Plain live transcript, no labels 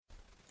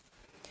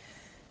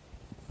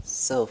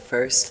So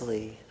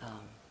firstly,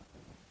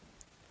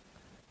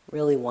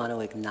 really want to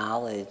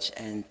acknowledge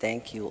and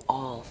thank you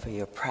all for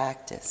your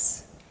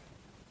practice.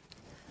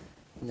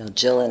 You know,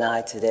 Jill and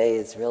I today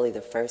is really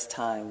the first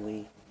time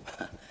we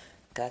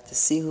got to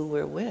see who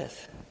we're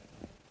with.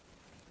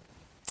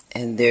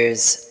 And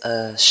there's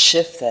a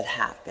shift that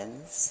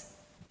happens,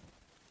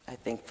 I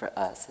think for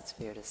us, it's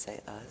fair to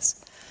say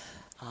us,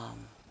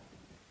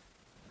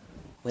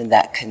 when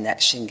that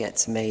connection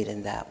gets made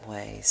in that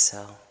way.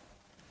 So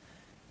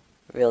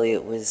really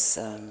it was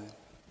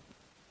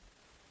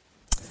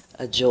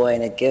a joy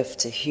and a gift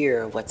to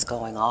hear what's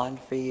going on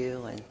for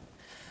you and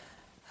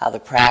how the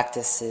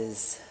practice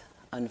is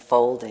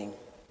unfolding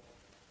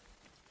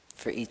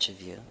for each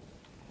of you.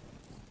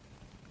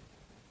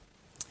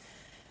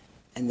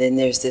 And then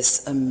there's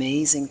this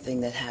amazing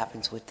thing that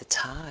happens with the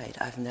tide.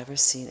 I've never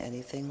seen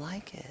anything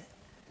like it.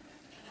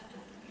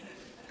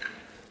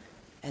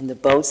 And the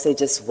boats, they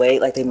just wait,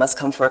 like they must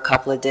come for a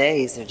couple of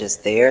days. They're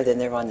just there, then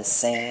they're on the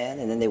sand,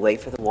 and then they wait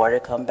for the water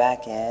to come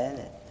back in.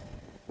 And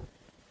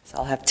so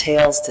I'll have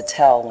tales to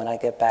tell when I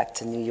get back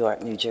to New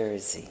York, New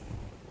Jersey.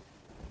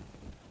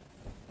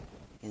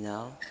 You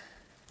know,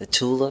 the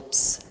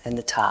tulips and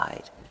the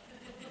tide.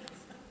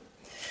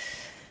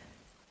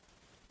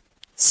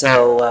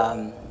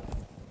 So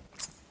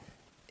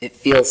it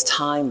feels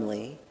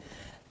timely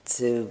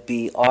to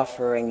be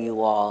offering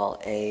you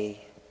all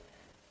a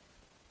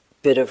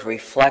bit of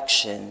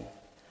reflection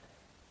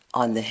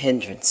on the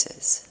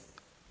hindrances,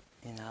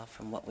 you know,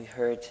 from what we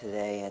heard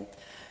today. And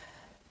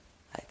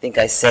I think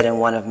I said in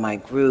one of my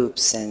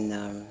groups,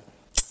 and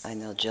I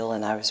know Jill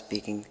and I were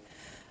speaking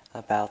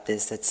about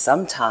this, that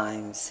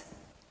sometimes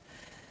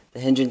the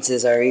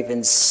hindrances are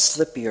even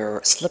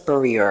slipperier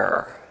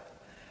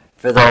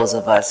for those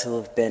of us who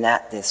have been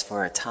at this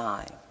for a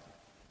time,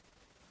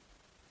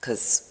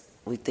 because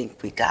we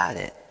think we got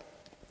it.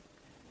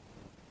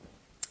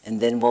 And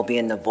then we'll be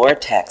in the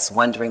vortex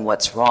wondering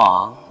what's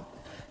wrong.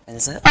 And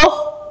it's like,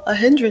 oh, a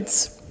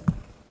hindrance.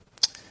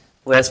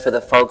 Whereas for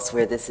the folks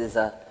where this is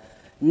a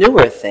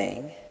newer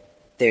thing,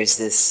 there's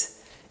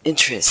this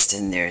interest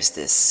and there's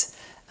this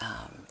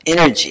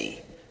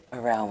energy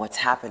around what's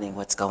happening,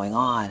 what's going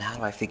on, how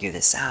do I figure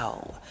this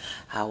out,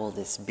 how will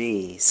this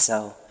be?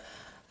 So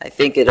I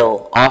think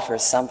it'll offer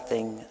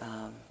something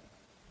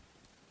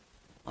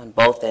on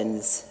both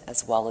ends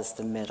as well as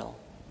the middle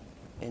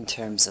in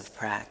terms of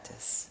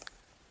practice.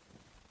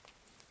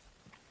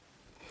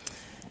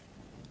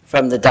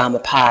 From the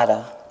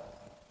Dhammapada,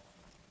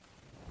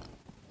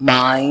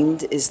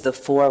 mind is the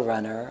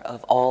forerunner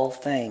of all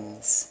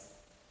things.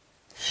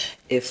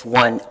 If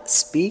one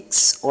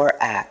speaks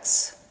or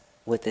acts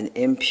with an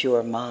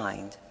impure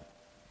mind,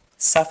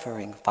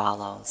 suffering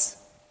follows,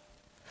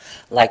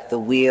 like the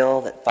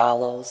wheel that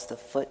follows the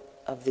foot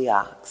of the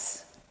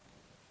ox.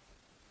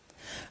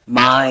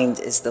 Mind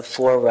is the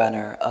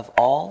forerunner of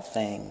all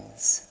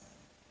things.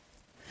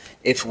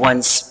 If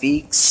one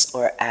speaks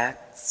or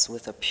acts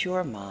with a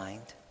pure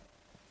mind,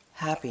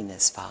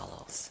 happiness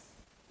follows,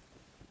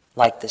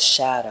 like the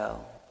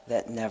shadow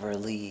that never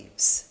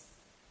leaves.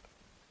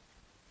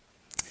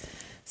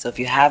 So if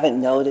you haven't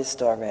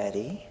noticed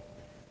already,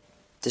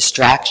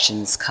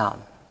 distractions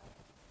come,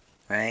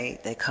 right?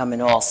 They come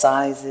in all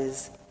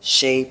sizes,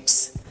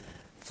 shapes,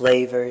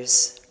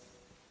 flavors.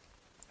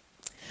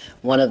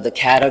 One of the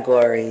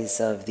categories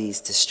of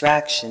these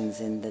distractions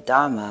in the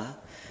Dhamma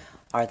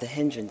are the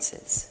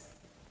hindrances.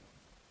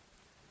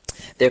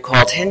 They're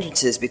called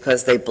hindrances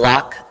because they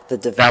block the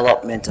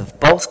development of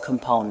both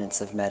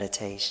components of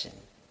meditation,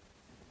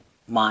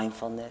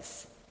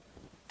 mindfulness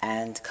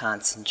and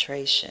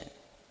concentration.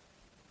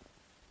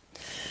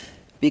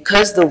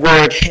 Because the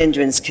word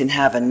hindrance can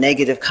have a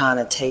negative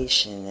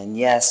connotation, and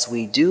yes,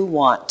 we do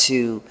want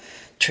to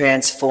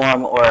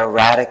transform or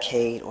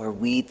eradicate or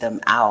weed them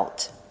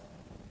out,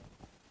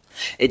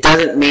 it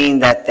doesn't mean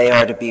that they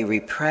are to be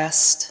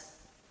repressed,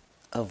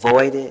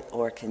 avoided,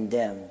 or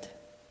condemned.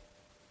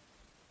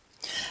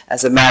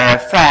 As a matter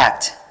of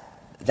fact,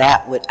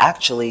 that would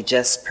actually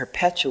just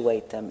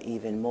perpetuate them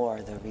even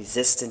more, the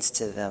resistance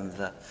to them,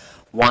 the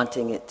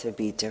wanting it to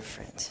be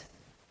different.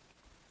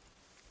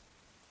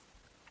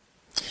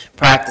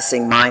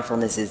 Practicing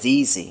mindfulness is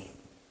easy.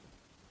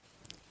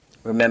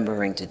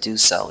 Remembering to do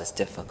so is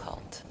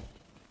difficult.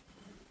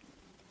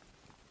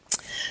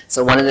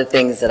 So one of the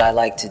things that I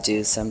like to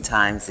do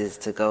sometimes is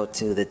to go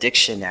to the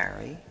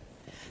dictionary.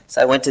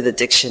 So I went to the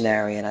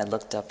dictionary and I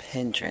looked up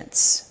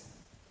hindrance.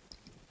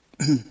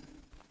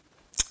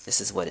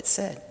 This is what it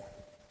said.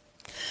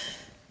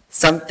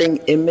 Something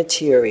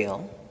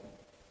immaterial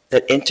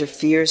that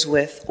interferes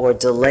with or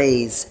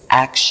delays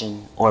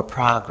action or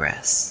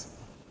progress.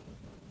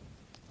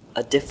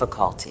 A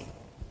difficulty.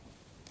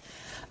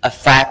 A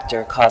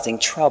factor causing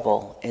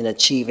trouble in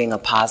achieving a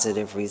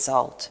positive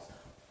result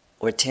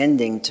or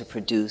tending to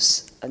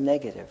produce a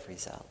negative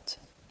result.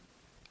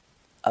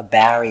 A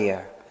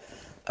barrier,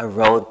 a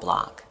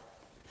roadblock.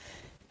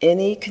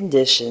 Any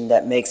condition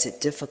that makes it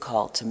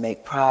difficult to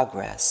make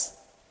progress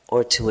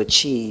or to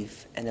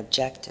achieve an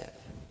objective.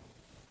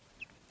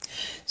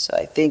 So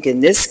I think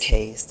in this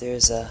case,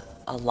 there's a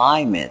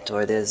alignment,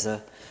 or there's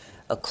a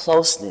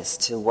closeness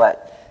to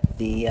what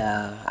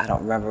I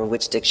don't remember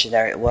which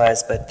dictionary it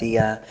was, but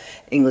the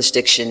English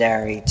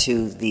dictionary,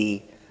 to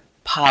the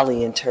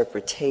Pali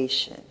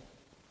interpretation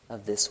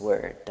of this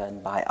word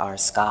done by our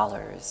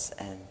scholars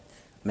and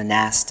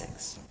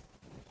monastics.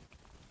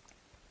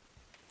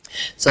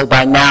 So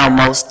by now,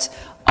 most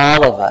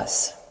all of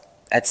us,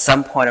 at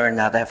some point or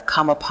another, have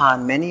come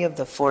upon many of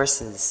the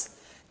forces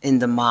in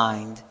the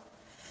mind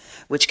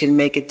which can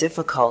make it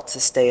difficult to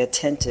stay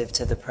attentive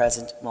to the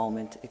present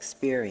moment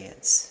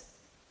experience.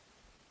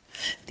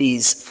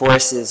 These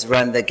forces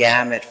run the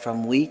gamut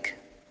from weak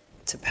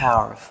to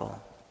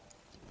powerful.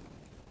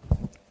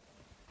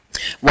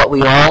 What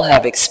we all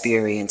have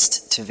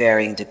experienced to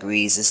varying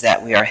degrees is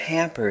that we are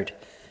hampered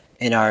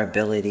in our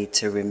ability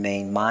to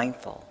remain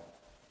mindful,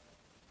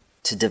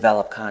 to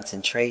develop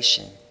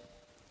concentration,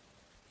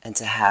 and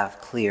to have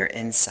clear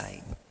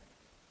insight.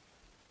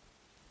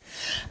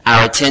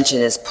 Our attention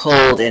is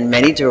pulled in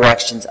many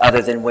directions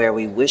other than where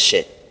we wish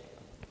it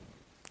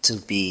to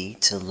be,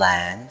 to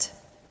land,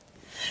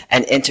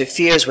 and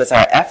interferes with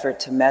our effort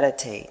to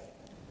meditate.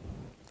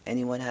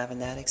 Anyone having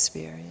that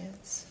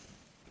experience?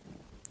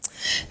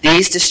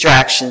 These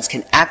distractions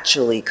can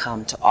actually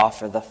come to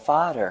offer the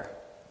fodder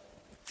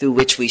through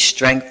which we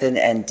strengthen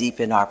and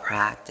deepen our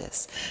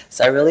practice.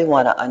 So I really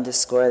want to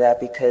underscore that,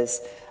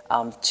 because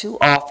too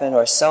often,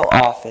 or so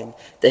often,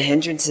 the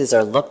hindrances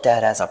are looked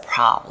at as a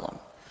problem,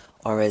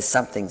 or as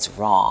something's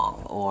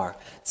wrong, or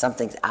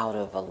something's out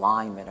of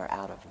alignment or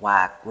out of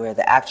whack, where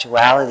the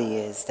actuality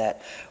is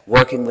that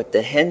working with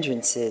the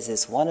hindrances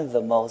is one of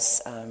the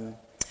most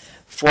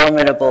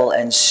formidable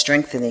and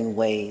strengthening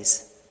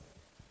ways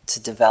to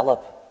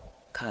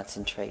develop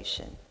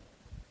concentration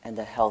and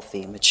a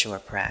healthy, mature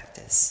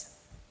practice.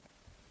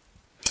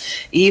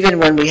 Even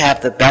when we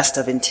have the best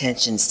of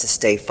intentions to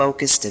stay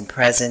focused and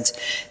present,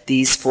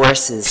 these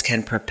forces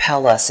can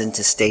propel us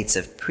into states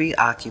of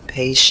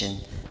preoccupation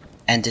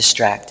and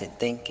distracted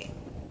thinking.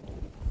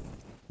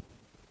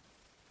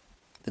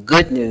 The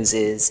good news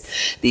is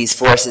these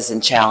forces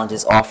and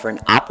challenges offer an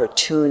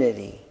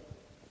opportunity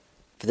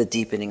for the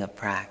deepening of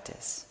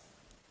practice.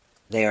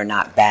 They are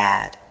not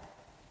bad.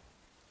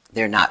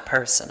 They're not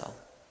personal.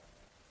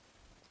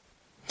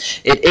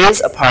 It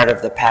is a part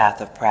of the path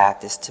of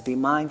practice to be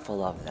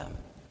mindful of them.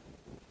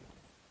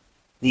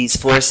 These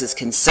forces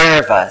can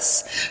serve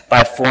us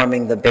by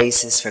forming the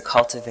basis for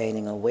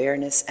cultivating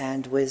awareness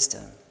and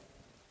wisdom.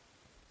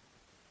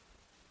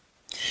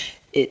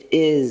 It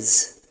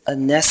is a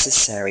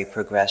necessary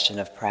progression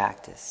of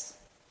practice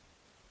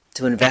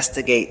to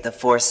investigate the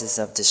forces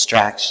of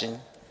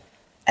distraction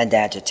and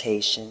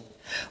agitation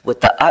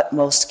with the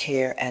utmost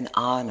care and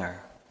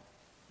honor,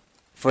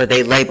 for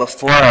they lay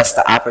before us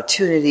the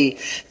opportunity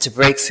to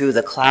break through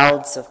the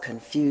clouds of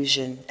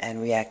confusion and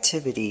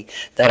reactivity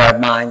that our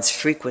minds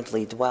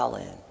frequently dwell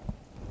in.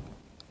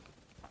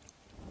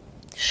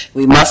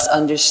 We must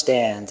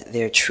understand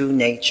their true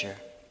nature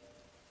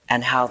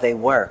and how they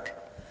work,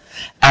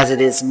 as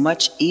it is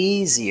much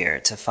easier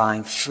to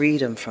find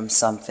freedom from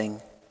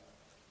something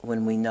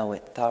when we know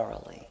it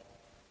thoroughly.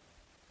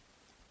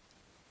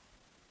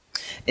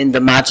 In the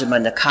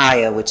Majjhima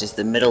Nikaya, which is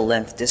the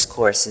middle-length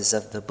discourses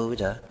of the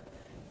Buddha,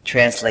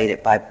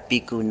 translated by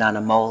Bhikkhu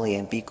Nanamoli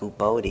and Bhikkhu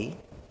Bodhi, you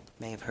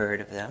may have heard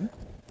of them,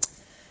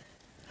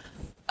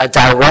 a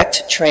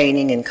direct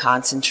training in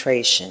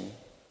concentration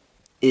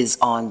is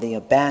on the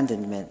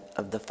abandonment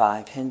of the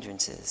 5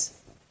 hindrances.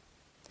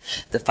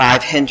 The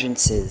 5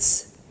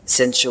 hindrances: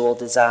 sensual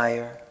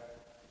desire,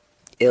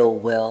 ill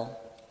will,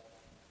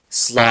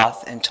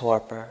 sloth and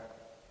torpor,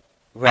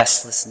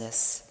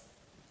 restlessness,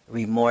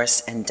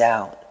 remorse and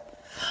doubt,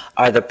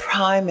 are the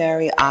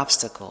primary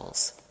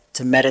obstacles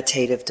to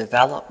meditative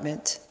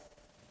development,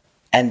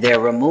 and their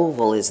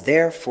removal is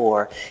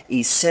therefore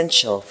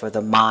essential for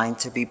the mind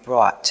to be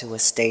brought to a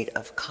state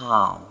of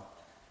calm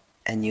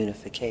and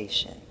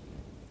unification.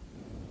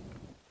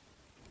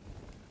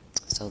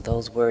 So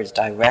those words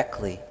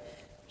directly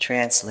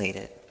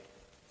translated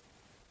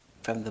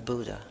from the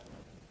Buddha,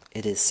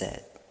 it is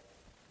said.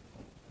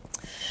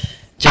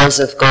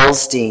 Joseph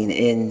Goldstein,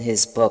 in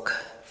his book,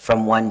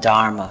 From One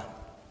Dharma,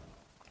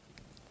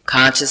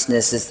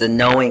 consciousness is the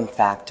knowing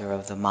factor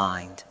of the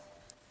mind.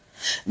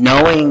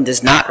 Knowing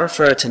does not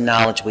refer to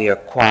knowledge we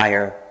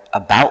acquire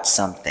about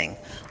something,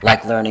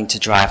 like learning to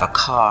drive a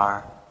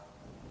car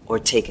or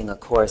taking a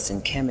course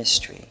in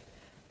chemistry,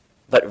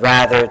 but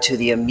rather to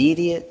the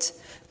immediate,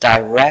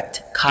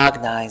 direct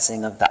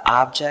cognizing of the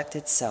object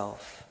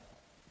itself,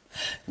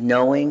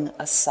 knowing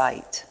a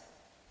sight,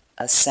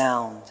 a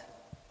sound,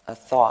 a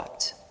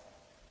thought.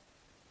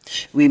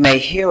 We may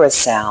hear a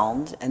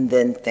sound and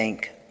then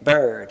think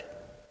bird.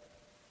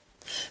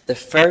 The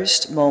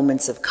first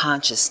moments of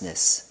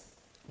consciousness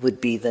would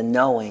be the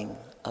knowing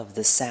of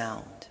the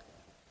sound.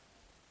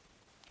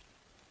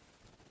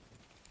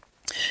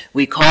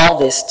 We call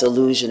this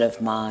delusion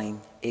of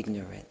mind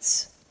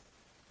ignorance.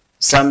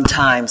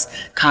 Sometimes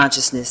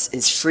consciousness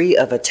is free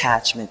of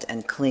attachment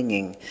and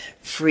clinging,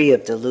 free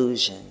of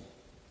delusion.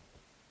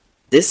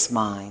 This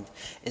mind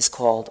is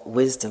called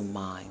wisdom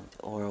mind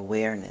or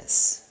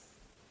awareness.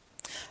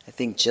 I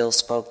think Jill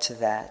spoke to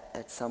that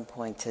at some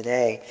point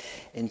today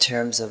in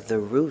terms of the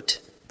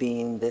root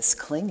being this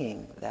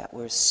clinging that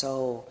we're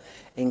so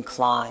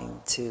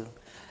inclined to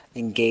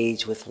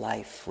engage with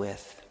life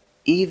with,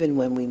 even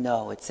when we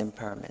know it's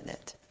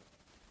impermanent.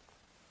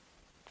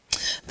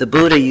 The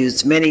Buddha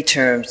used many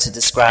terms to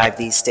describe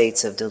these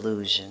states of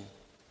delusion: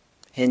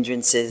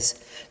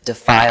 hindrances,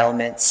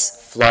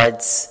 defilements,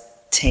 floods,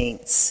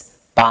 taints,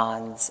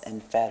 bonds,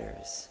 and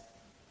fetters.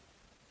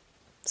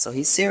 So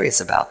he's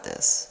serious about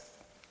this.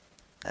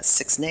 That's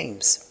 6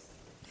 names.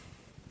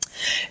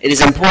 It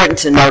is important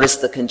to notice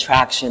the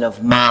contraction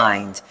of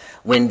mind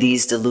when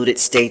these deluded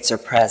states are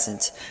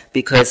present,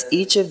 because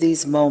each of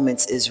these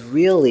moments is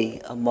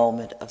really a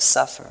moment of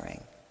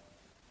suffering.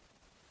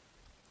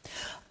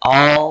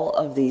 All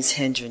of these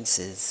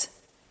hindrances,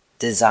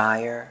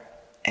 desire,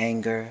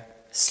 anger,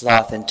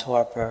 sloth and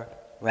torpor,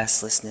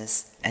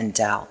 restlessness, and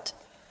doubt,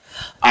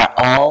 are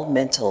all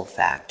mental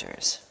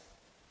factors.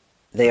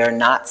 They are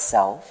not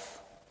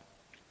self.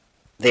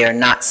 They are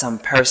not some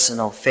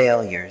personal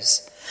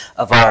failures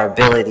of our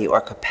ability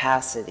or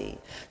capacity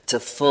to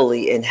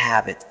fully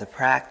inhabit the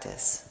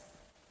practice.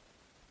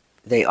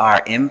 They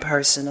are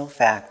impersonal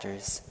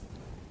factors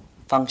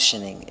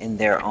functioning in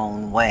their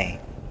own way.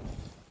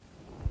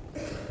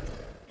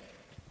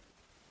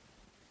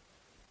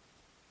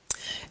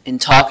 In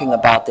talking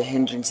about the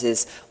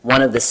hindrances,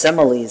 one of the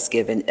similes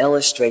given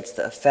illustrates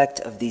the effect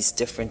of these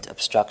different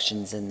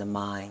obstructions in the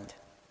mind.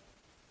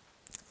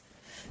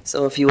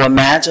 So if you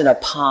imagine a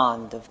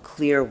pond of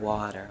clear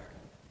water,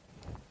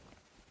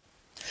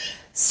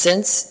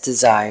 sense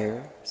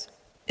desire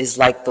is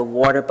like the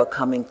water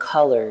becoming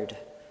colored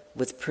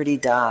with pretty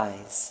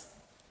dyes.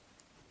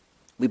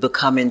 We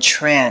become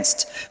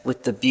entranced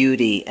with the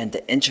beauty and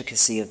the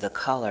intricacy of the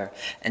color,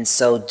 and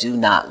so do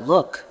not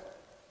look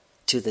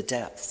to the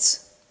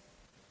depths.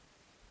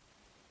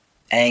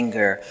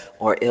 Anger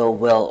or ill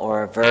will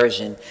or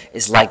aversion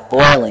is like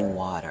boiling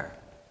water.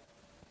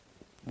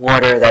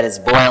 Water that is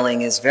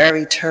boiling is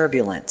very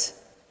turbulent.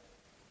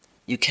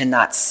 You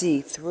cannot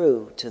see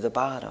through to the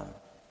bottom.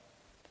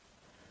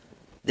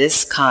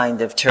 This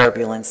kind of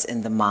turbulence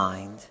in the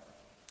mind,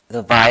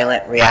 the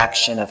violent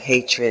reaction of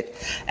hatred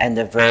and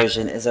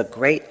aversion, is a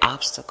great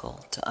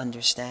obstacle to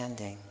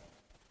understanding.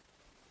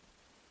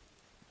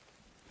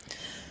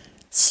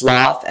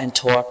 Sloth and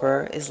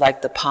torpor is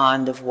like the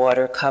pond of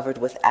water covered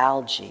with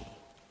algae,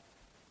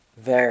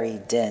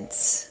 very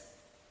dense.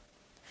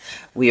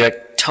 We are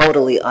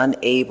totally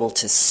unable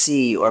to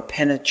see or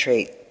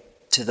penetrate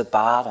to the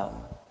bottom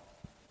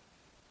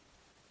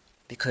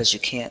because you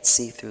can't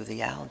see through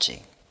the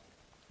algae.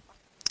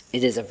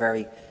 It is a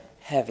very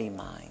heavy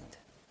mind.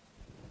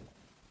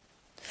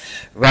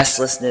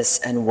 Restlessness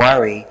and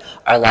worry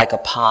are like a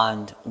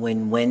pond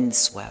when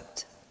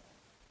windswept.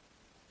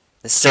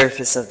 The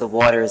surface of the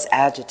water is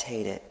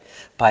agitated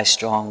by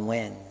strong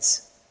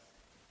winds.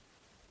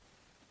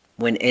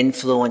 When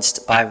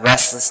influenced by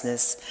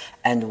restlessness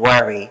and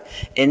worry,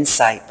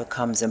 insight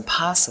becomes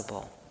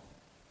impossible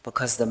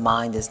because the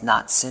mind is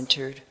not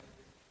centered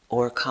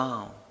or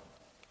calm.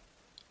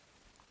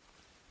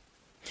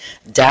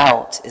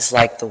 Doubt is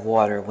like the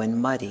water when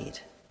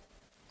muddied.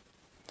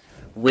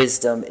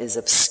 Wisdom is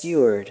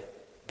obscured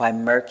by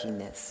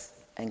murkiness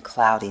and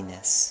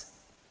cloudiness.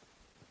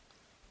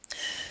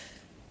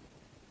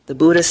 The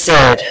Buddha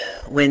said,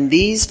 when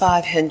these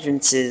 5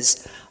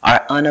 hindrances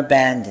are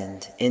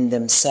unabandoned in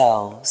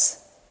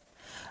themselves,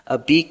 a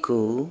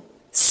bhikkhu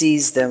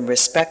sees them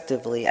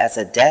respectively as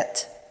a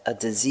debt, a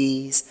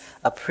disease,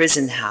 a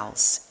prison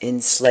house,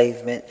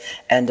 enslavement,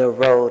 and a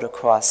road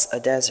across a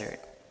desert.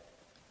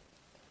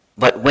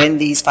 But when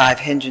these 5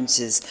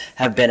 hindrances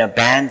have been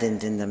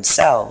abandoned in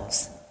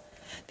themselves,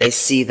 they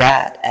see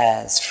that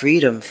as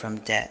freedom from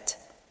debt,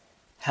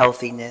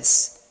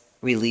 healthiness,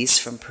 release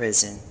from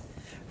prison,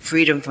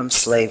 freedom from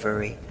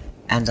slavery,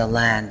 and a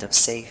land of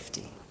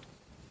safety.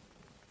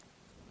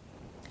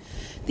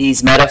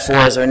 These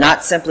metaphors are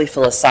not simply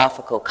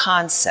philosophical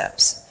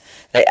concepts.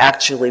 They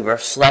actually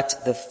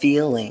reflect the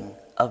feeling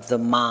of the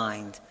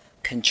mind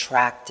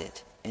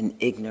contracted in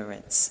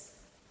ignorance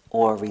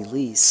or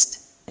released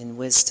in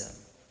wisdom.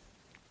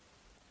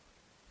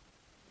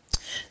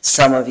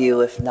 Some of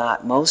you, if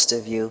not most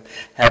of you,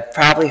 have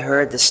probably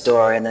heard the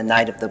story in the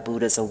night of the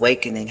Buddha's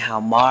awakening, how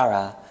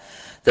Mara,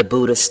 the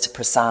Buddhist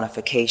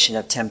personification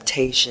of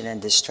temptation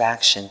and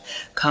distraction,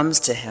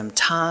 comes to him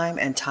time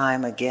and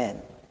time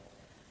again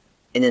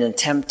in an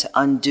attempt to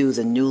undo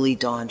the newly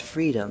dawned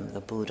freedom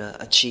the Buddha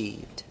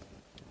achieved.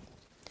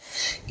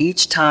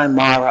 Each time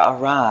Mara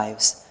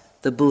arrives,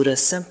 the Buddha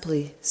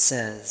simply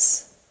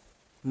says,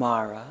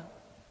 "Mara,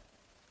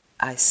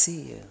 I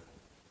see you."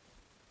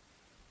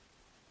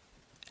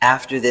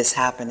 After this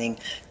happening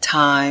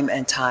time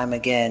and time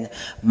again,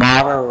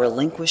 Mara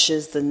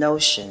relinquishes the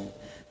notion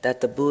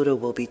that the Buddha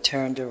will be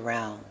turned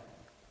around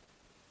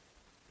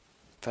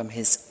from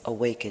his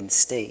awakened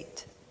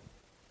state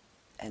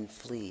and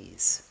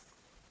flees.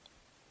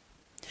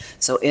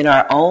 So in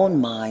our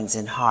own minds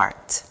and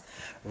hearts,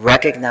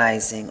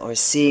 recognizing or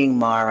seeing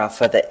Mara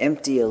for the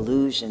empty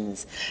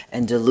illusions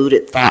and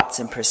deluded thoughts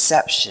and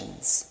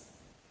perceptions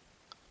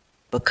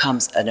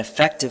becomes an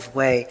effective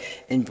way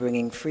in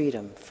bringing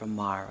freedom from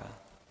Mara.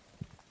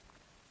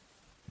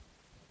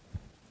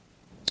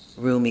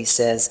 Rumi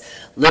says,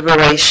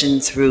 liberation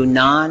through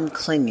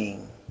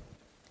non-clinging.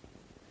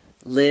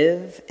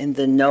 Live in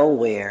the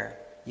nowhere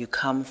you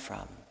come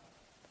from,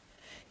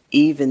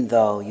 even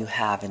though you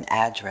have an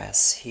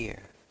address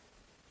here.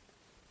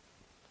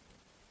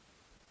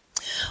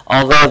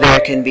 Although there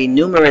can be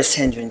numerous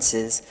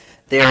hindrances,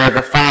 there are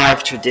the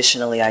 5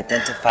 traditionally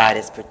identified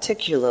as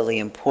particularly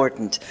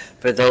important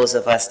for those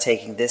of us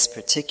taking this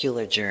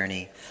particular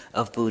journey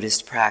of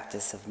Buddhist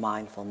practice of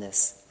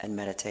mindfulness and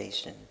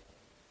meditation.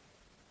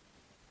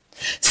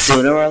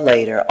 Sooner or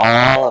later,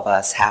 all of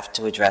us have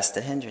to address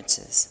the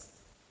hindrances.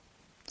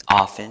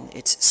 Often,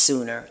 it's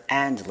sooner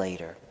and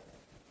later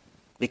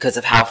because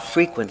of how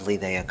frequently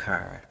they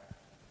occur.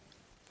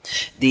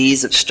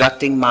 These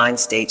obstructing mind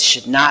states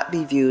should not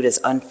be viewed as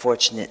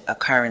unfortunate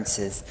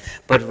occurrences,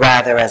 but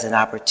rather as an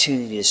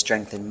opportunity to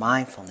strengthen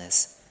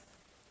mindfulness,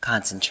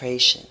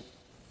 concentration,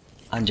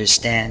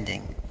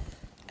 understanding,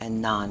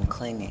 and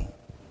non-clinging.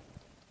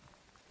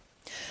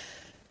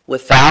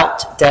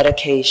 Without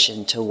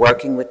dedication to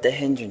working with the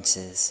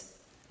hindrances,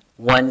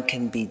 one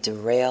can be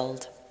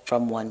derailed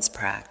from one's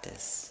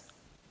practice.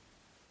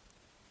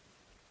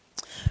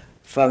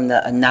 From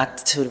the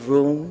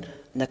Anattaruna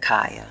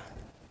Nikaya,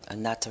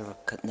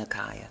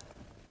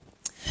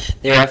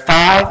 there are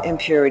 5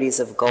 impurities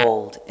of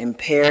gold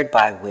impaired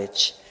by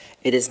which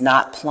it is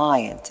not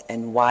pliant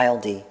and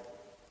wildy,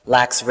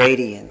 lacks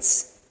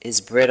radiance,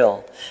 is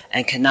brittle,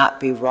 and cannot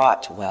be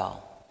wrought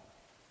well.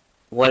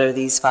 What are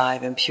these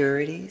 5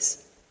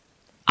 impurities?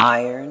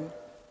 Iron,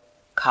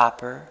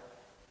 copper,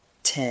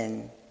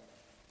 tin,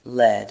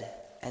 lead,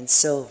 and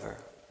silver.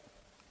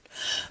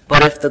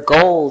 But if the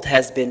gold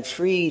has been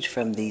freed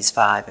from these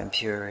 5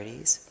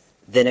 impurities,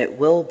 then it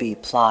will be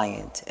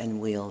pliant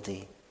and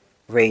wieldy,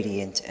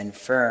 radiant and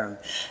firm,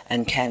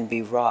 and can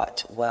be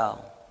wrought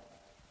well.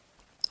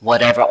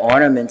 Whatever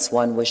ornaments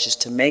one wishes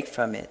to make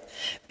from it,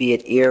 be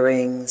it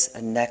earrings,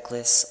 a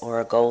necklace, or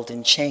a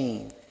golden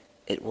chain,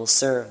 it will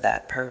serve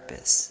that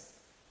purpose.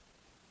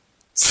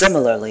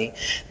 Similarly,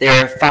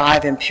 there are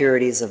 5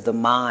 impurities of the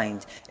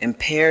mind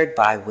impaired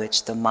by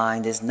which the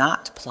mind is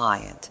not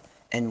pliant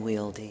and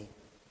wieldy,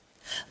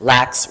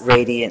 lacks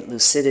radiant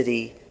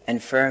lucidity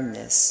and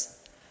firmness,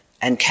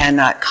 and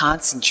cannot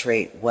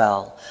concentrate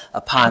well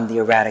upon the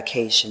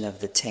eradication of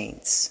the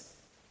taints.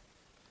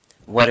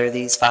 What are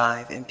these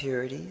 5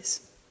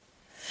 impurities?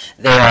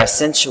 They are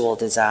sensual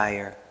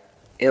desire,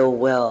 ill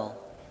will,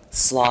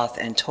 sloth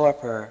and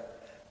torpor,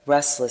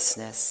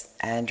 restlessness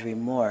and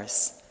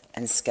remorse,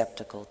 and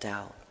skeptical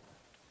doubt.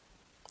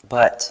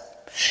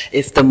 But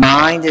if the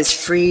mind is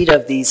freed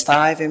of these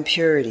 5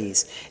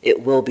 impurities,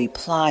 it will be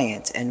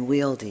pliant and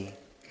wieldy,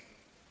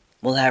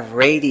 will have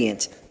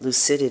radiant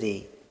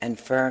lucidity and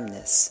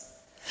firmness,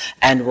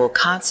 and will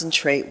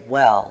concentrate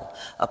well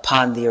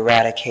upon the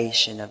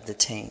eradication of the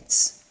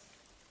taints.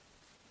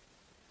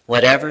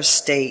 Whatever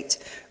state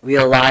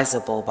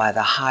realizable by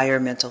the higher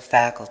mental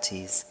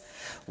faculties,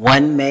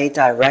 one may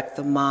direct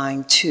the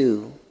mind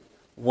to,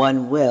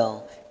 one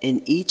will,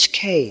 in each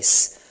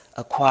case,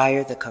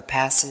 acquire the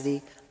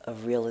capacity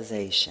of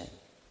realization.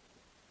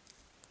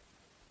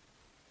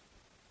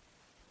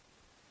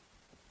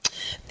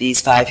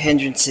 These 5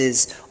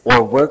 hindrances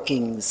or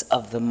workings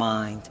of the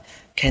mind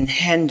can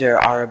hinder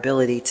our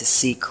ability to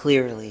see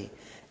clearly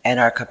and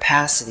our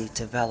capacity to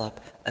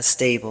develop a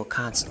stable,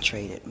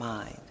 concentrated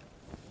mind.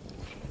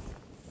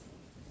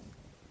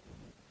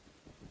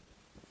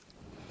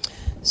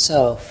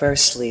 So,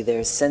 firstly,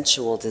 there's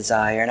sensual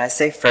desire, and I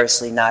say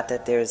firstly, not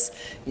that there's,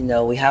 we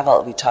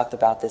talked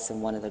about this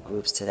in one of the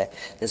groups today.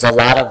 There's a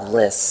lot of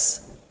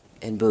lists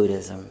in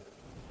Buddhism,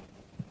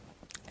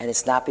 and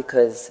it's not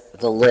because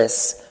the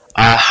lists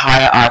are a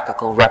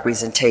hierarchical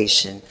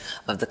representation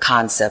of the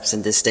concepts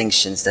and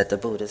distinctions that the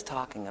Buddha is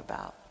talking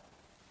about.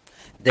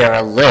 There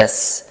are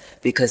lists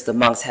because the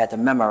monks had to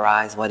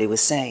memorize what he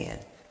was saying,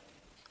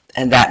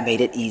 and that made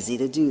it easy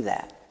to do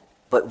that.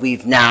 But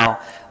we've now,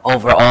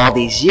 over all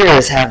these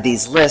years, have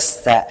these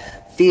lists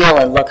that feel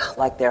and look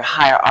like they're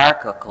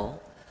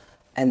hierarchical,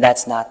 and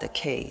that's not the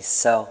case.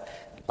 So,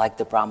 like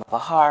the Brahma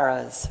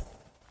Viharas,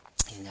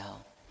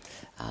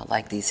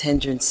 like these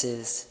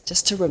hindrances,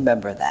 just to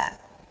remember that.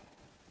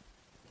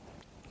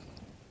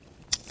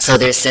 So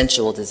there's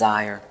sensual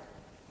desire.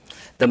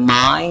 The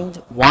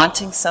mind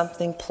wanting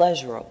something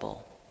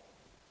pleasurable,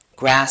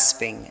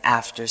 grasping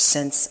after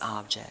sense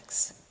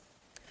objects.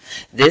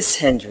 This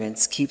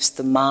hindrance keeps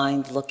the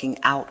mind looking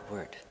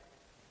outward,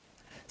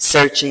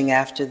 searching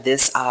after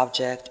this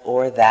object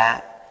or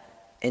that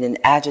in an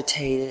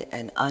agitated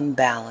and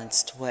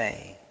unbalanced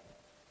way.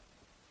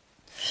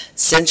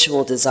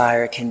 Sensual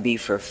desire can be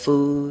for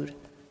food,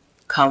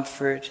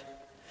 comfort,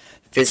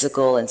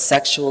 physical and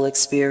sexual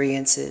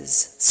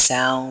experiences,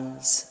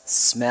 sounds,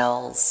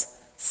 smells,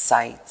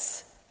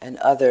 sights, and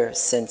other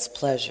sense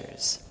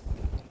pleasures.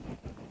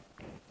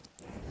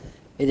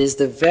 It is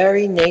the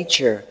very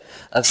nature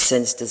of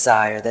sense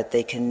desire that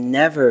they can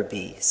never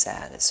be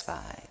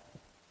satisfied.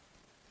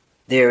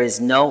 There is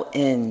no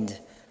end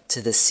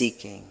to the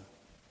seeking.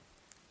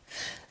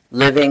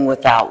 Living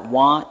without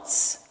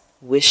wants,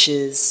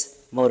 wishes,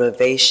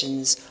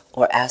 motivations,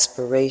 or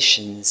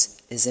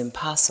aspirations is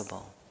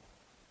impossible.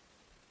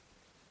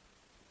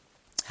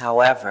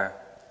 However,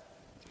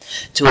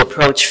 to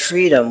approach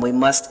freedom, we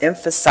must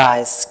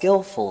emphasize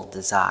skillful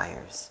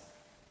desires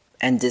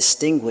and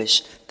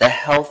distinguish the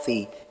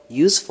healthy,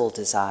 useful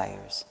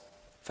desires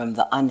from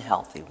the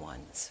unhealthy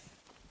ones.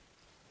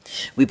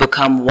 We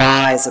become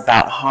wise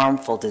about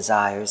harmful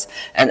desires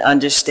and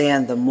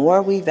understand the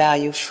more we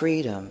value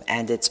freedom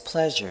and its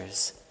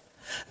pleasures,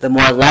 the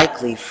more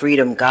likely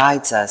freedom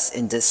guides us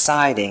in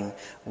deciding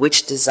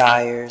which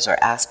desires or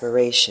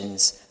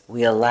aspirations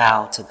we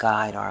allow to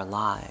guide our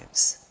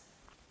lives.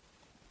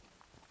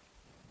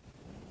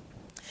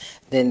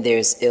 Then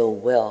there's ill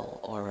will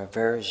or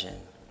aversion.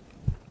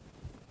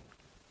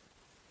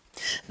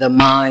 The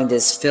mind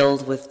is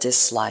filled with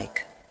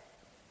dislike,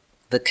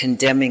 the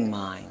condemning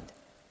mind,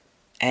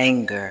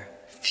 anger,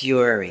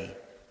 fury,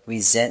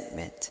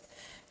 resentment,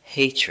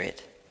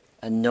 hatred,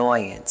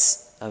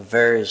 annoyance,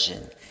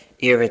 aversion,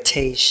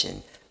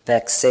 irritation,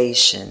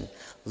 vexation,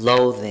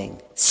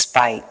 loathing,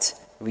 spite,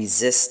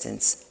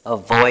 resistance,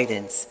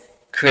 avoidance,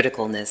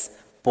 criticalness,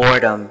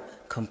 boredom,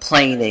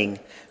 complaining,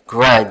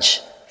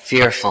 grudge,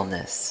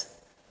 fearfulness.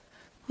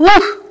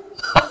 Whew!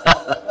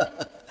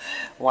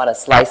 Want a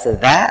slice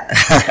of that?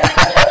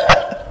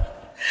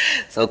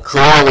 So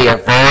clearly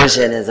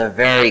aversion is a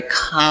very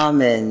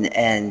common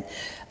and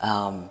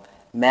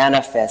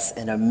manifests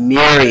in a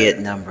myriad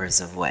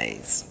numbers of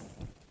ways.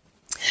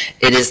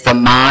 It is the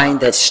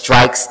mind that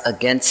strikes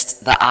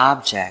against the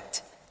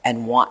object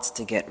and wants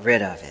to get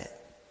rid of it.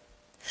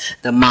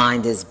 The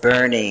mind is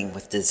burning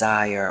with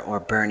desire or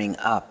burning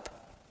up.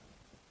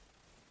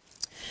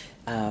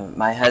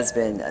 My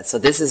husband, so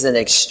this is an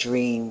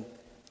extreme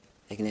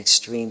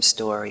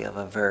story of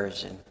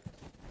aversion.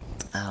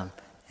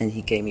 And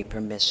he gave me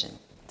permission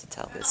to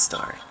tell this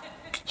story.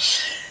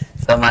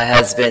 So my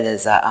husband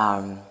is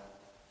a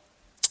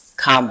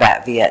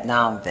combat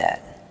Vietnam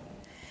vet.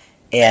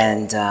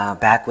 And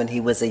back when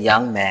he was a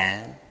young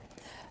man,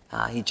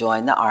 he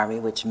joined the Army,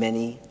 which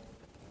many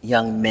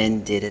young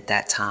men did at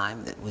that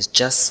time. It was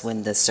just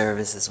when the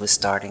services were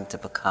starting to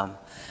become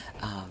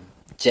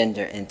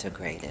gender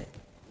integrated.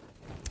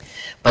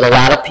 But a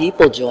lot of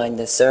people joined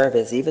the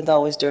service, even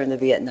though it was during the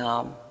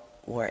Vietnam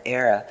War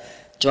era,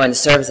 joined the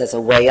service as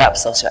a way up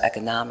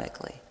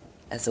socioeconomically,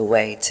 as a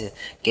way to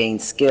gain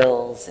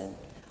skills and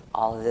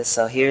all of this.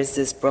 So here's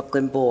this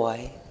Brooklyn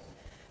boy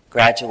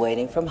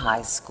graduating from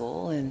high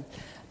school and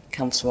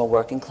comes from a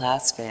working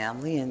class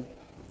family and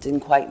didn't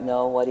quite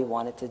know what he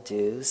wanted to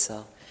do.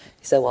 So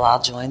he said, well,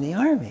 I'll join the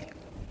Army.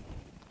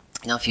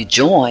 You know, if you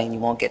join, you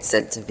won't get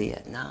sent to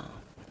Vietnam,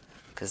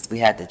 because we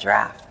had the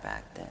draft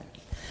back then.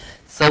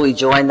 So he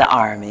joined the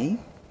Army,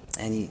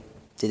 and he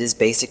did his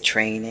basic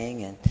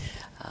training, and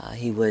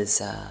he was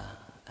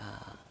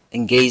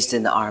engaged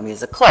in the Army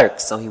as a clerk.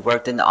 So he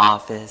worked in the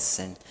office,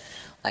 and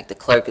like the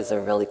clerk is a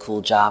really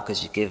cool job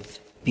because you give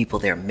people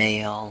their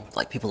mail.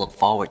 Like people look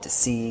forward to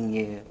seeing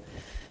you.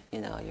 You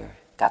know, you're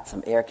got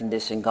some air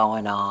conditioning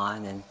going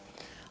on and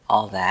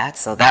all that.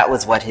 So that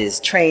was what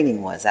his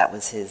training was. That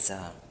was his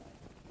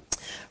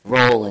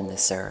role in the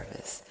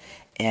service.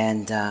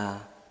 And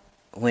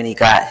when he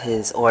got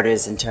his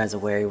orders in terms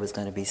of where he was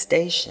going to be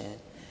stationed,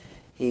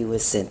 he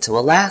was sent to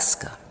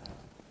Alaska.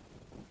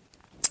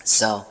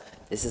 So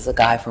this is a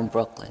guy from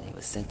Brooklyn. He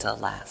was sent to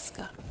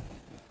Alaska.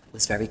 It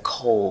was very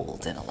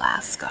cold in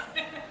Alaska.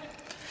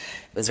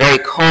 It was very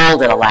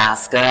cold in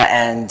Alaska,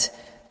 and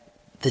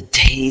the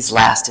days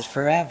lasted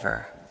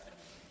forever.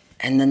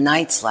 And the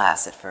nights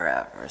lasted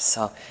forever.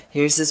 So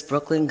here's this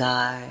Brooklyn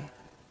guy,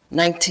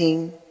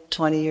 19,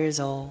 20 years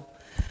old,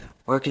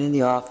 working in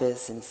the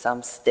office in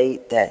some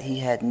state that he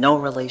had no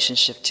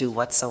relationship to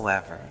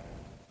whatsoever.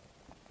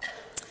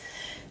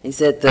 He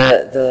said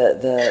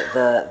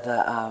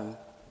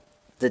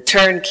the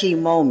turnkey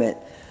moment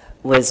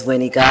was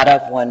when he got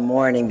up one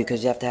morning,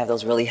 because you have to have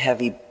those really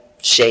heavy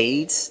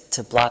shades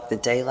to block the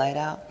daylight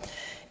out.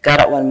 Got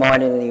up one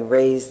morning and he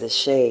raised the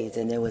shades,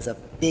 and there was a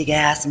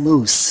big-ass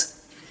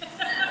moose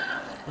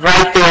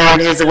right there in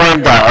his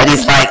window. And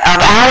he's like,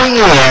 I'm out of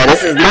here.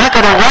 This is not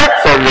going to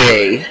work for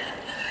me.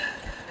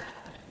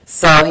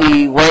 So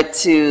he went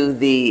to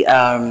the,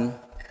 I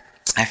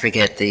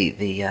forget,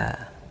 the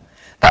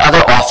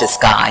other office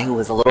guy who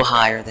was a little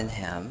higher than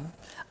him,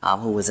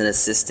 who was an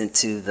assistant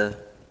to the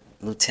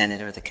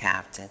lieutenant or the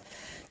captain,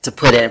 to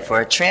put in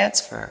for a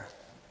transfer.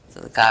 So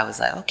the guy was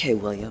like, okay,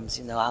 Williams,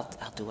 you know, I'll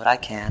do what I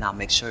can. I'll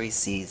make sure he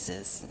sees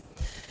this and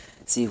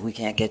see if we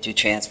can't get you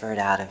transferred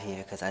out of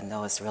here, because I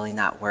know it's really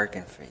not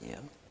working for you.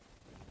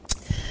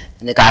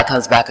 And the guy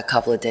comes back a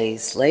couple of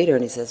days later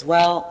and he says,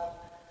 well,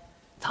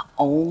 the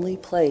only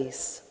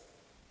place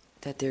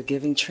that they're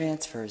giving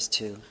transfers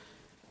to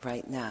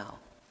right now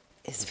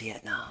is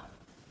Vietnam.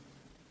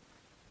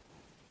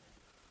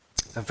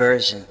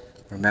 Aversion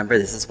Remember,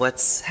 this is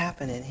what's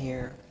happening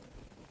here.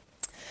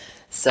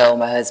 So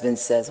my husband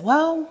says,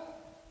 well,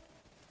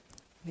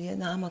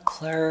 Vietnam, a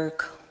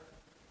clerk.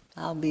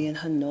 I'll be in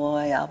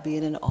Hanoi. I'll be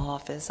in an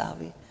office.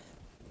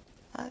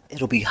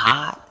 It'll be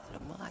hot.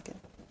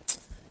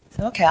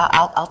 So okay,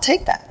 I'll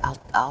take that.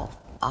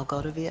 I'll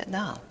go to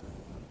Vietnam.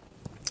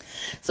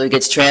 So he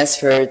gets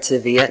transferred to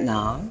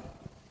Vietnam.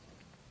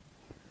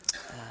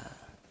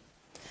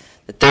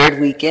 The third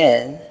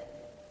weekend,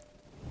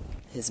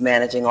 his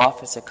managing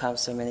officer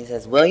comes to him and he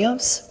says,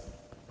 Williams,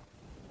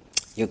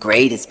 your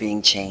grade is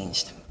being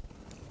changed.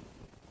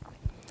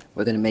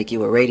 We're going to make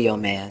you a radio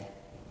man,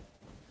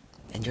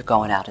 and you're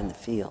going out in the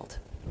field.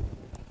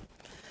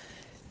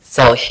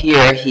 So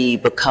here he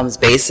becomes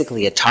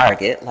basically a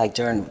target,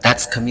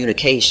 that's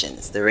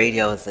communications. The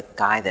radio is the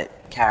guy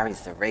that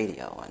carries the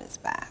radio on his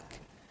back.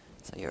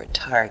 So you're a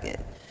target.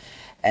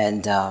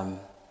 And,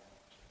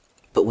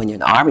 but when you're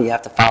in the Army, you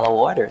have to follow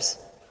orders.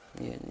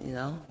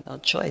 No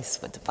choice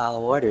but to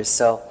follow orders.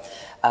 So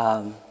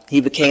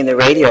he became the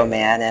radio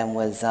man and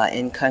was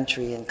in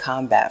country in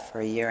combat for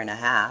a year and a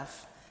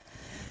half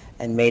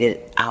and made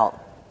it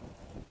out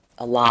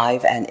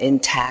alive and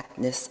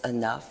intactness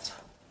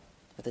enough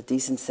with a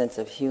decent sense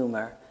of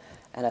humor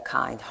and a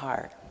kind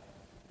heart.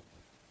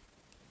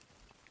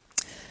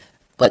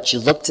 But you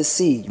look to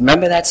see,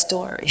 remember that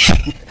story?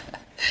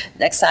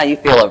 Next time you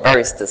feel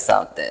averse to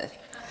something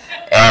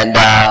and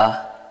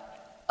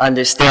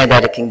understand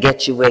that it can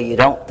get you where you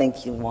don't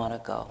think you want to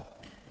go,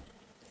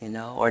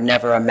 or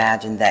never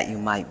imagine that you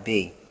might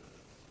be.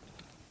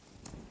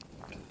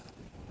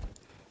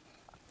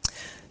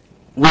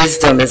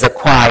 Wisdom is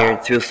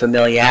acquired through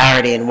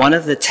familiarity, and one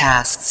of the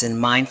tasks in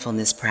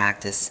mindfulness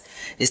practice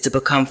is to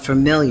become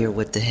familiar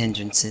with the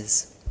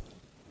hindrances.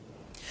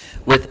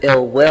 With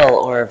ill will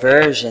or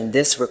aversion,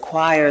 this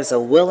requires a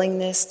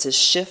willingness to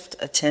shift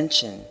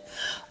attention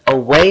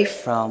away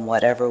from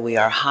whatever we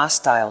are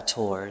hostile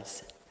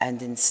towards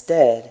and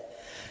instead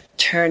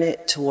turn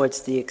it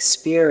towards the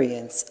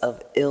experience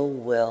of ill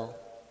will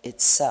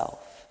itself.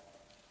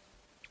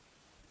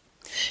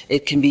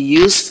 It can be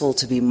useful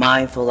to be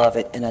mindful of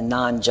it in a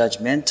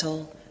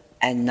non-judgmental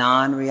and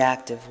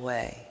non-reactive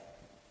way.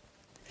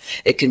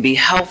 It can be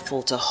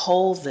helpful to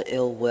hold the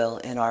ill will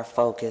in our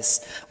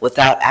focus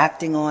without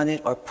acting on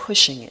it or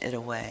pushing it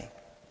away.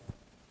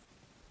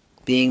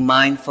 Being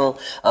mindful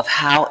of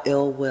how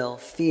ill will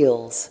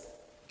feels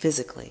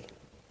physically.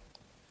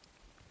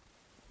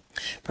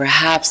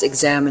 Perhaps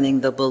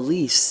examining the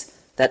beliefs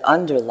that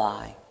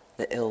underlie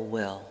the ill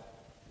will.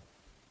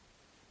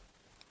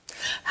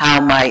 How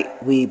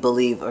might we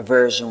believe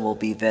aversion will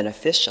be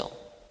beneficial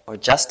or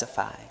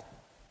justified?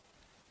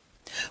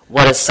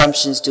 What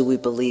assumptions do we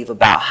believe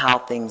about how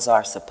things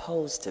are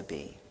supposed to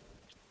be?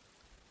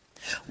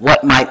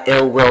 What might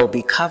ill will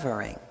be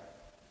covering?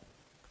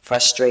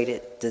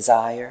 Frustrated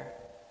desire,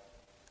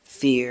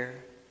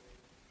 fear,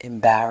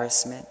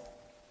 embarrassment?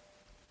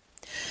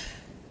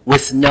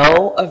 With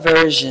no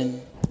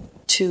aversion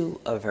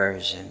to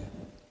aversion,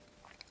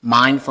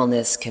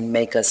 mindfulness can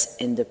make us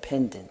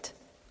independent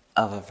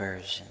of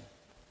aversion.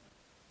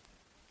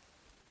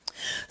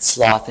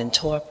 Sloth and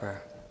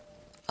torpor.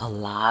 A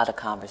lot of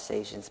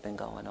conversation's been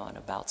going on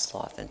about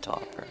sloth and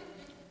torpor.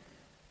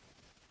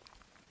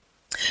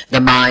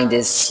 The mind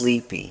is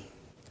sleepy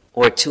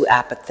or too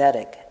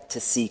apathetic to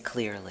see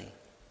clearly.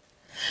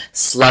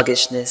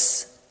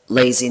 Sluggishness,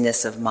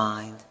 laziness of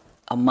mind,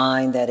 a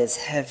mind that is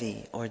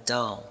heavy or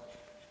dull.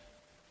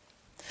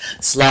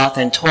 Sloth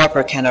and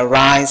torpor can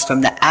arise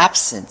from the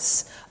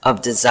absence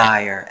of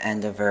desire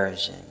and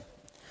aversion.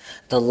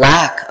 The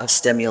lack of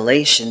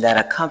stimulation that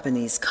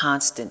accompanies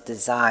constant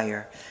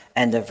desire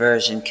and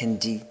aversion can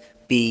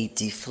be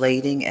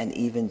deflating and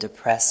even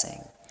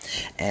depressing.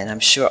 And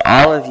I'm sure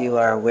all of you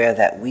are aware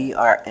that we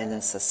are in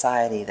a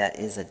society that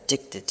is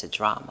addicted to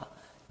drama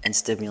and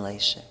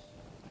stimulation.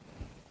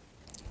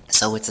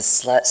 So it's a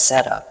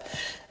setup.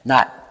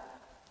 Not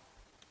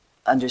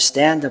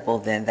understandable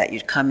then that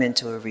you'd come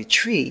into a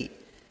retreat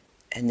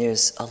and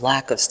there's a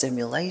lack of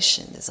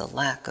stimulation, there's a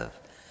lack of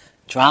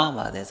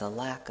drama, there's a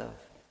lack of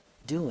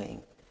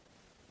doing.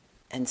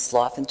 And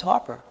sloth and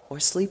torpor or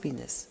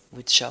sleepiness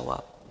would show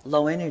up.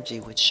 Low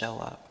energy would show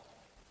up.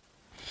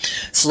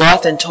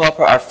 Sloth and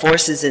torpor are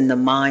forces in the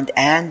mind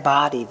and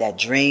body that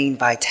drain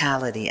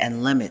vitality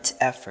and limit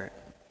effort.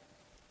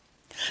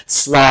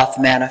 Sloth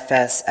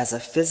manifests as a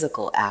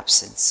physical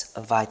absence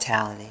of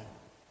vitality.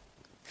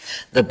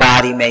 The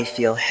body may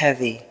feel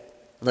heavy,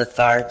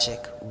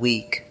 lethargic,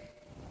 weak.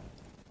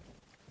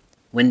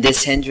 When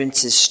this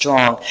hindrance is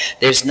strong,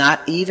 there's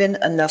not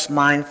even enough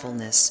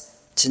mindfulness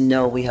to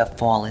know we have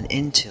fallen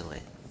into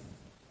it.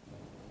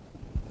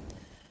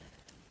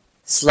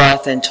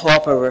 Sloth and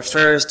torpor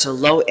refers to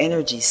low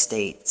energy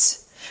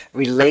states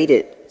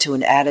related to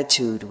an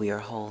attitude we are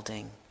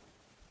holding.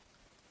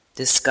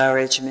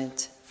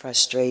 Discouragement,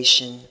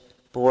 frustration,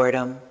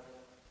 boredom,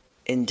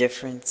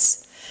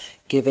 indifference,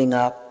 giving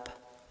up,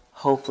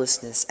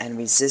 hopelessness, and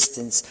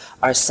resistance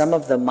are some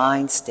of the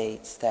mind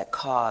states that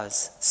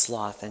cause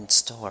sloth and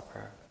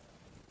torpor.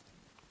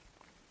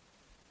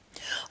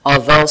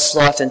 Although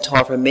sloth and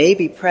torpor may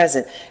be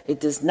present, it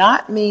does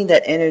not mean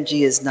that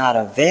energy is not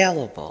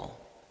available,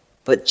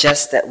 but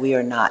just that we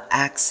are not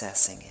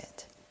accessing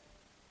it.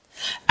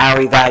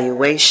 Our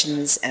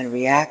evaluations and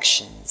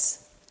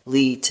reactions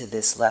lead to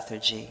this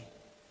lethargy.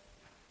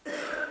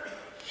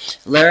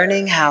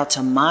 Learning how to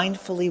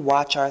mindfully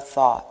watch our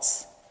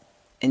thoughts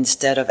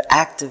instead of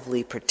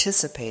actively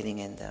participating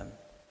in them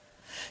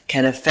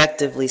can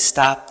effectively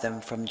stop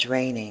them from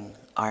draining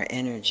our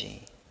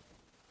energy.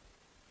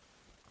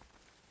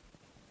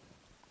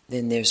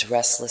 Then there's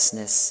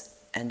restlessness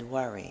and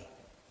worry.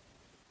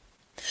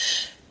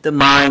 The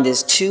mind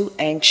is too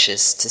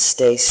anxious to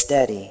stay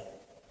steady.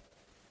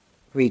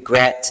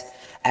 Regret,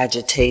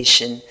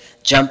 agitation,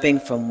 jumping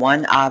from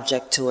one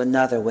object to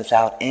another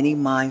without any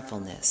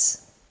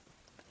mindfulness,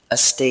 a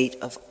state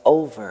of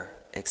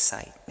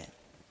overexcitement.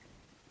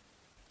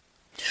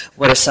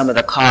 What are some of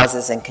the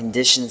causes and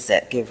conditions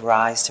that give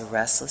rise to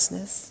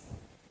restlessness?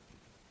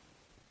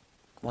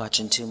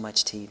 Watching too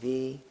much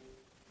TV,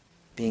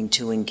 being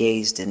too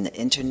engaged in the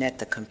internet,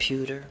 the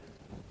computer,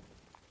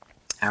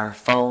 our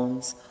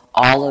phones,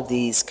 all of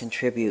these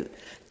contribute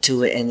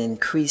to an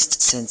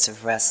increased sense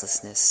of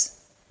restlessness.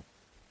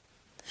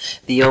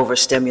 The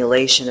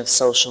overstimulation of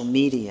social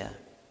media,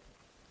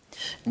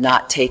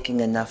 not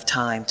taking enough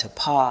time to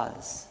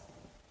pause,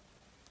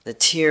 the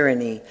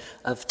tyranny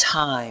of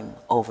time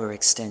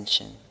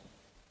overextension,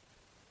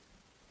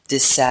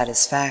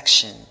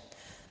 dissatisfaction,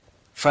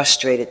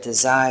 frustrated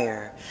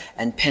desire,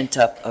 and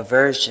pent-up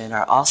aversion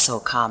are also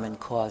common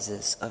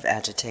causes of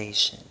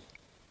agitation.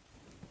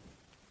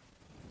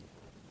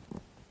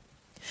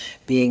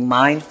 Being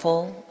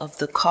mindful of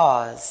the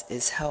cause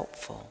is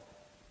helpful.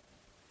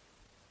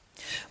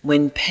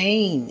 When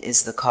pain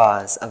is the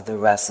cause of the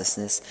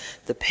restlessness,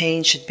 the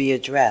pain should be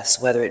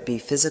addressed, whether it be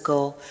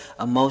physical,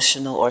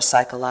 emotional, or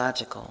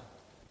psychological.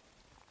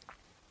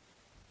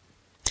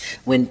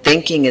 When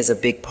thinking is a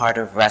big part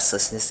of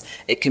restlessness,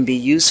 it can be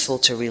useful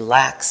to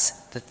relax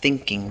the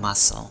thinking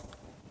muscle.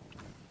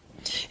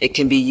 It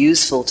can be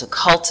useful to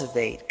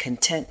cultivate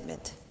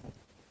contentment.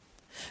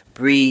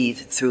 Breathe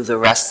through the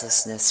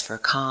restlessness for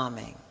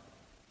calming,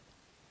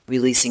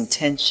 releasing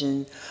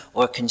tension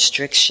or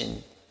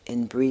constriction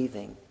in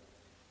breathing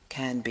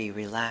can be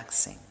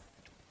relaxing.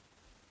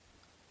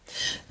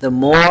 The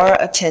more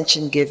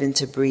attention given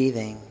to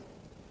breathing,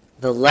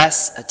 the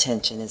less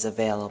attention is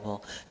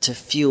available to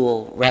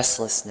fuel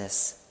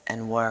restlessness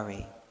and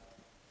worry.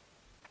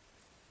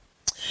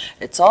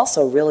 It's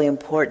also really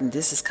important,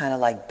 this is kind of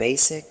like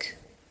basic,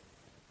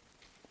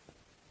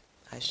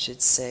 I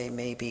should say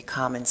maybe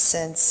common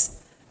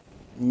sense,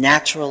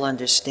 natural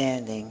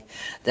understanding,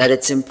 that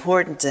it's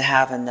important to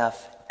have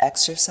enough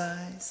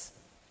exercise,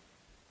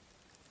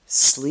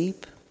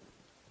 sleep,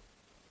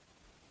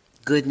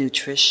 good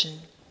nutrition,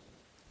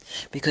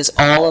 because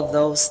all of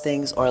those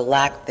things or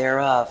lack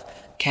thereof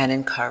can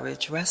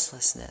encourage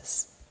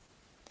restlessness.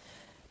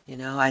 You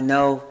know, I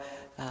know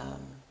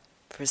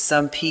for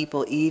some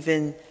people,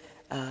 even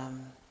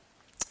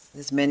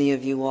there's many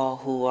of you all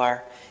who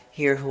are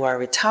here who are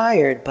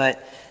retired,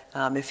 but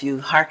if you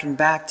hearken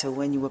back to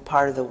when you were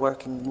part of the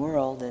working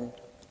world, and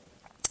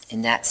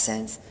in that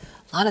sense,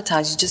 a lot of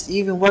times you just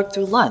even work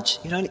through lunch.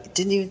 You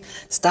didn't even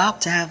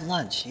stop to have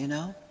lunch, you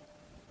know?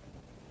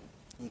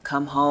 You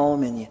come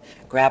home and you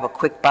grab a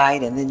quick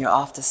bite and then you're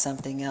off to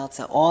something else.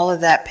 And all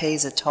of that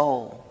pays a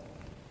toll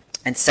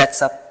and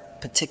sets up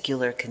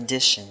particular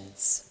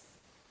conditions.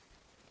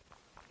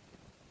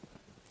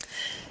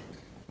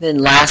 Then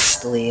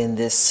lastly in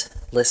this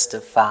list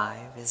of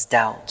 5 is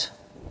doubt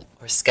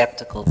or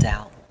skeptical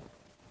doubt.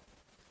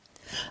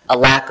 A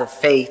lack of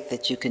faith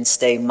that you can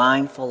stay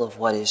mindful of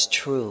what is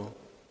true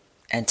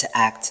and to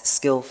act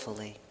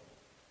skillfully.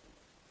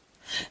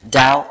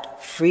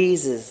 Doubt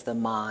freezes the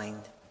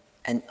mind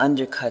and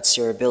undercuts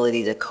your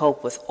ability to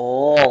cope with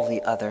all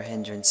the other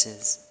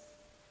hindrances.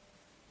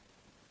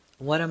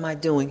 What am I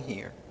doing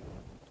here?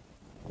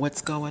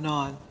 What's going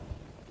on?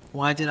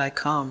 Why did I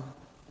come?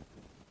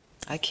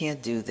 I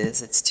can't do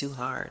this. It's too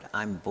hard.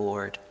 I'm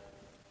bored.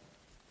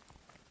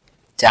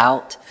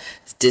 Doubt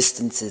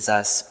distances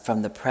us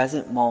from the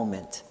present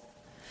moment,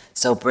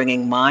 so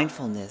bringing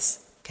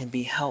mindfulness can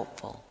be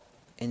helpful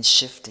in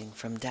shifting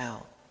from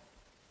doubt.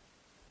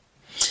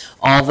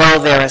 Although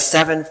there are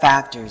 7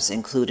 factors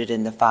included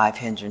in the 5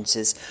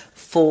 hindrances,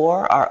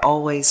 4 are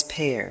always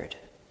paired.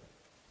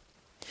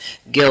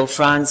 Gil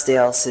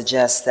Fronsdale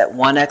suggests that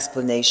one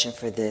explanation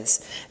for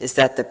this is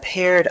that the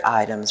paired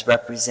items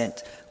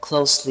represent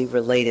closely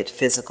related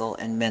physical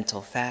and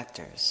mental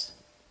factors.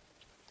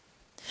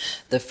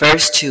 The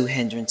first 2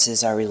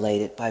 hindrances are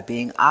related by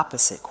being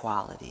opposite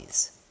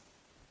qualities,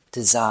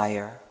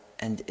 desire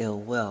and ill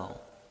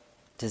will,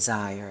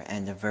 desire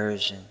and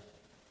aversion,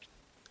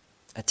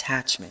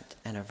 attachment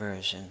and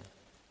aversion.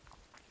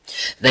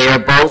 They are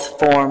both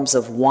forms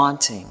of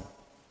wanting,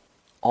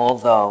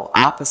 although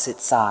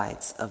opposite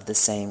sides of the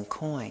same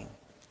coin.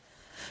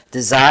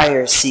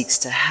 Desire seeks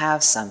to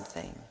have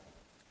something,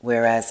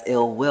 whereas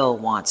ill will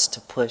wants to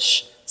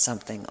push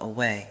something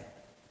away.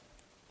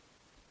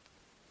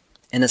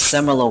 In a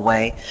similar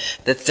way,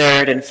 the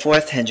third and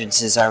fourth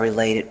hindrances are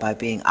related by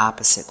being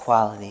opposite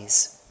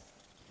qualities.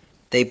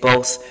 They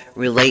both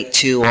relate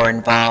to or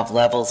involve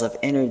levels of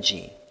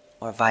energy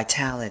or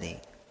vitality.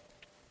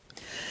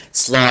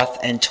 Sloth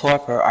and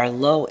torpor are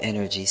low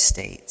energy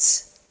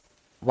states,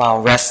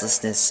 while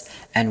restlessness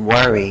and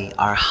worry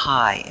are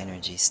high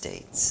energy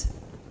states.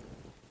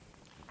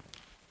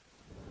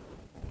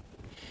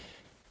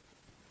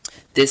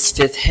 This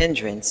fifth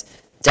hindrance,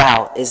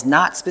 doubt, is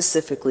not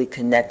specifically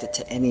connected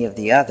to any of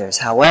the others.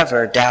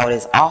 However, doubt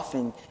is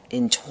often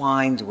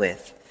entwined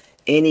with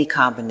any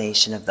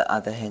combination of the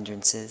other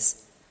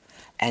hindrances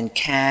and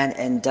can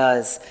and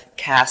does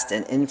cast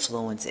an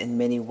influence in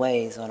many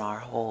ways on our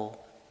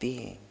whole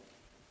being.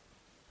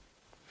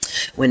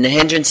 When the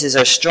hindrances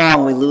are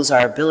strong, we lose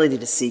our ability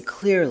to see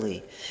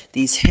clearly.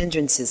 These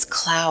hindrances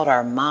cloud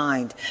our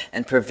mind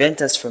and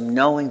prevent us from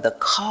knowing the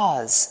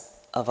cause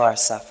of our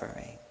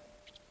suffering.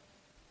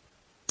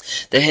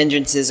 The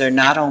hindrances are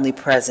not only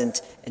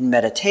present in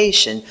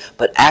meditation,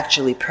 but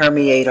actually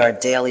permeate our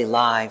daily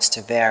lives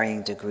to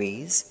varying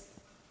degrees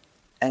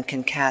and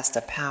can cast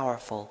a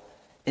powerful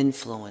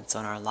influence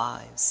on our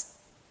lives.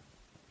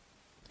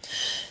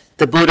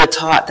 The Buddha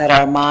taught that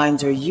our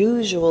minds are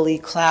usually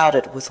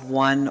clouded with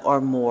one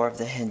or more of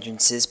the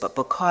hindrances, but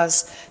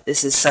because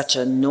this is such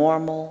a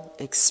normal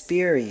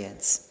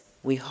experience,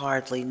 we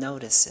hardly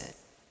notice it.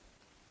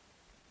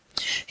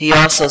 He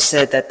also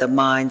said that the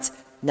mind's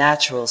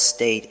natural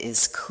state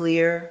is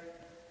clear,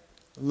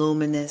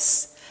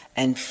 luminous,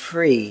 and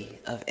free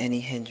of any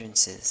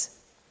hindrances.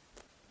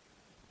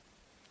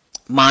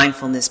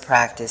 Mindfulness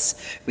practice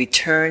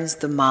returns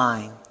the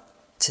mind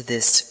to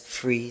this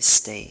free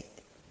state.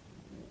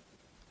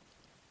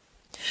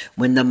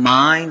 When the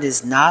mind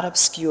is not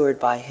obscured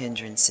by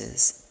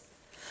hindrances,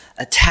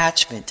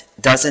 attachment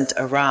doesn't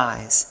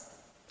arise,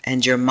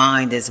 and your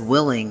mind is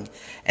willing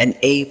and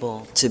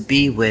able to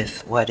be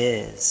with what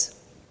is.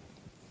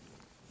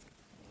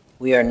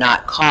 We are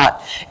not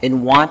caught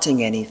in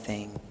wanting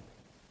anything,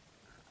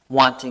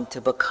 wanting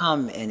to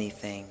become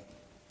anything,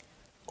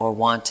 or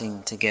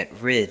wanting to get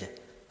rid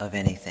of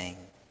anything.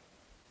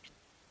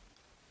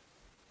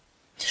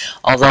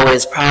 Although it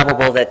is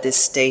probable that this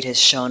state has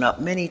shown up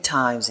many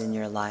times in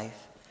your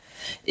life,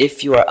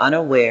 if you are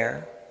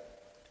unaware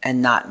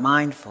and not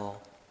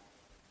mindful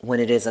when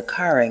it is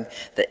occurring,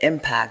 the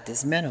impact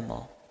is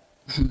minimal.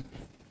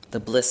 The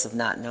bliss of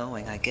not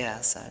knowing, I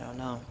guess, I don't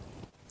know.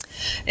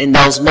 In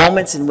those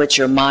moments in which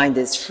your mind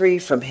is free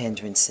from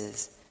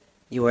hindrances,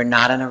 you are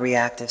not in a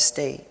reactive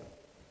state.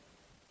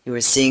 You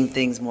are seeing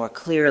things more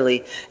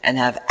clearly and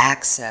have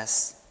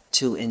access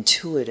to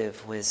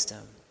intuitive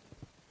wisdom.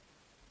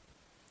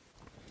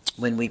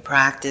 When we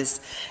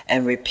practice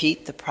and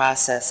repeat the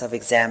process of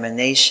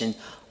examination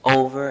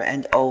over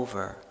and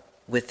over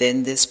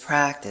within this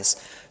practice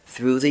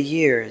through the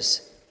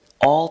years,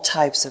 all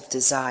types of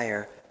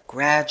desire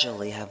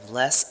gradually have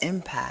less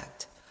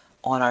impact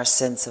on our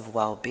sense of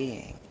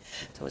well-being.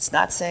 So it's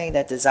not saying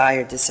that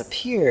desire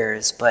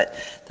disappears, but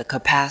the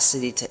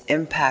capacity to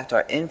impact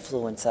or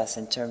influence us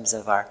in terms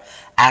of our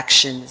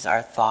actions,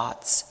 our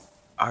thoughts,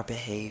 our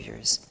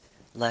behaviors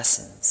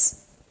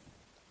lessens.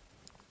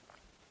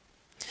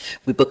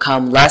 We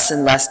become less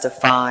and less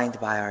defined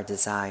by our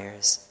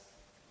desires.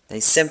 They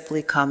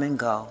simply come and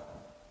go.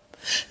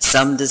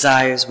 Some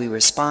desires we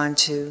respond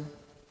to.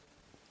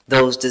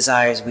 Those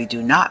desires we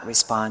do not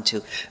respond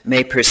to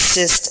may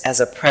persist as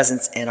a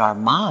presence in our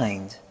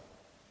mind,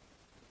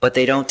 but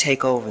they don't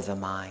take over the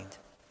mind,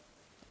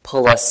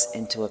 pull us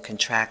into a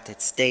contracted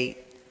state,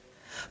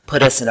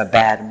 put us in a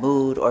bad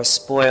mood, or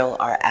spoil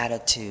our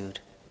attitude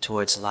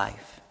towards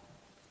life.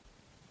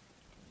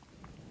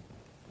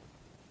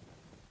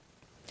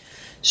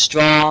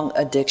 Strong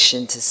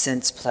addiction to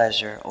sense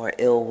pleasure or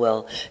ill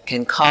will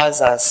can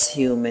cause us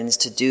humans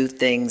to do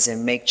things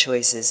and make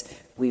choices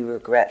we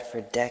regret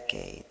for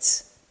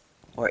decades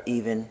or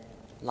even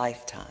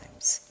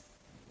lifetimes.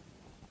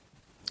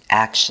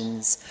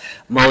 Actions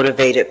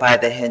motivated by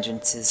the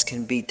hindrances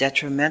can be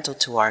detrimental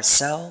to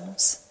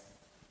ourselves,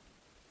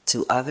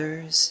 to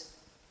others,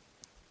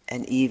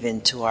 and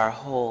even to our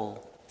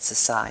whole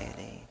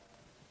society.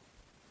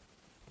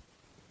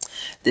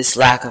 This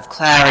lack of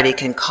clarity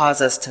can cause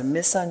us to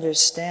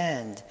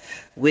misunderstand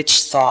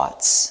which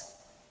thoughts,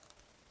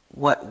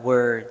 what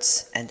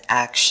words and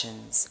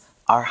actions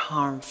are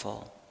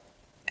harmful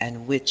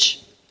and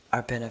which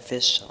are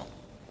beneficial.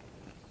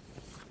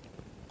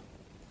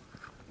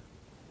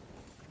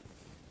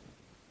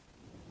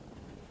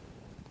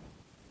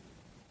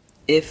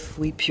 If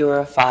we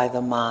purify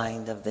the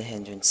mind of the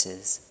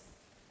hindrances,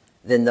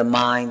 then the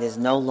mind is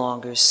no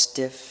longer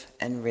stiff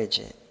and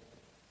rigid.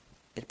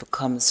 It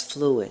becomes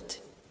fluid,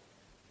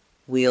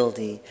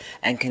 wieldy,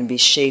 and can be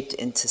shaped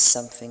into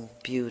something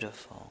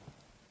beautiful.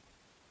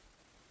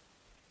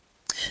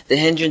 The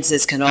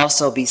hindrances can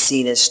also be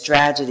seen as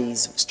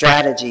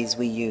strategies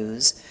we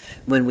use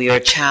when we are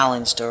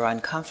challenged or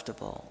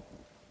uncomfortable.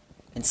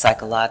 In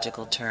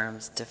psychological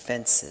terms,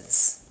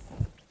 defenses.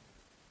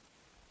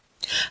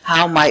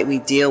 How might we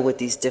deal with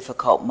these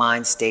difficult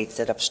mind states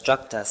that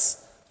obstruct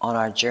us on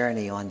our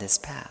journey on this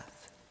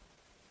path.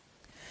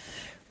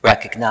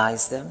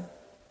 Recognize them,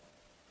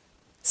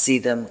 see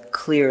them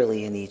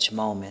clearly in each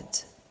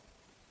moment.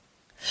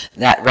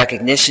 That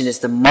recognition is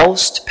the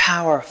most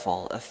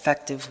powerful,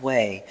 effective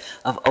way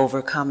of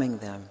overcoming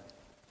them.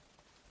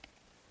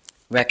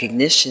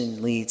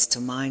 Recognition leads to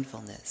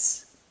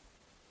mindfulness.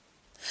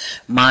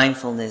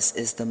 Mindfulness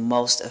is the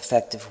most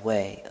effective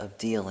way of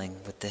dealing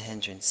with the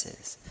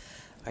hindrances.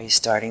 Are you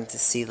starting to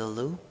see the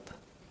loop?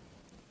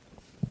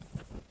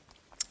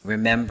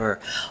 Remember,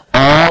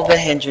 all the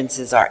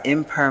hindrances are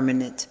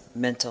impermanent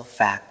mental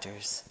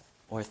factors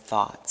or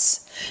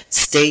thoughts,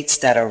 states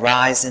that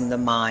arise in the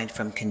mind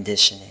from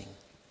conditioning.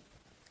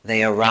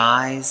 They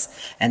arise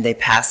and they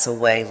pass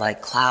away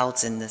like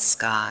clouds in the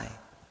sky.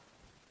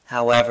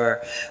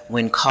 However,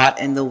 when caught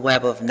in the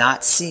web of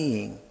not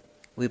seeing,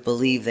 we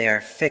believe they are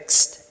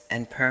fixed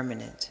and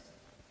permanent.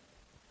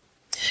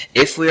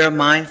 If we are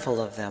mindful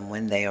of them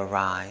when they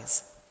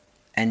arise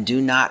and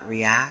do not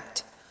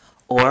react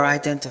or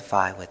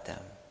identify with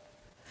them,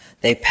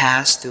 they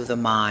pass through the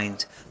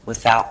mind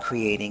without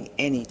creating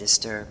any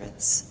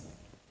disturbance.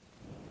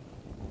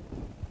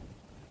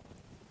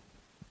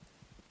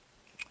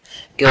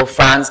 Gil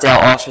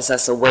Fronsdale offers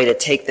us a way to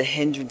take the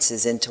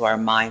hindrances into our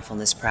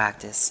mindfulness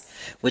practice,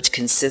 which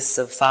consists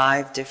of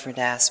 5 different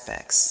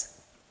aspects.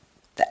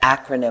 The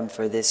acronym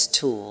for this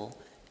tool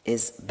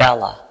is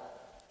BELLA,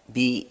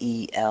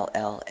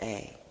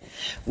 B-E-L-L-A,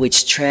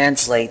 which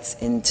translates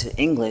into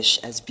English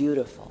as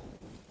beautiful.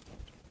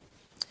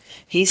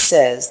 He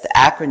says the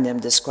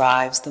acronym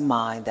describes the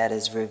mind that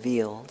is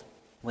revealed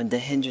when the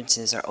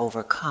hindrances are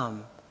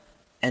overcome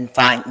and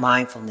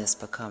mindfulness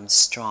becomes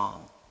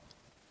strong.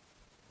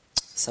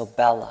 So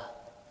BELLA,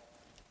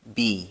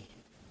 B,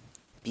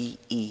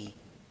 B-E.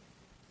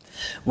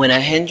 When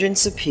a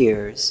hindrance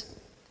appears,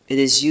 it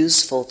is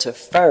useful to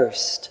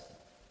first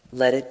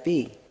let it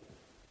be.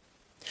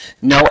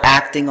 No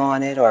acting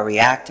on it or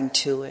reacting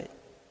to it.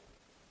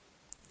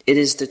 It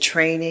is the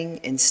training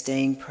in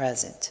staying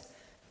present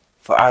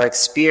for our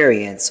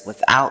experience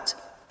without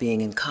being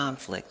in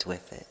conflict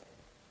with it.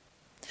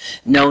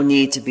 No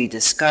need to be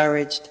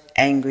discouraged,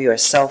 angry, or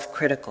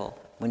self-critical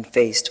when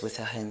faced with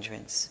a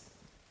hindrance.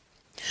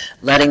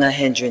 Letting a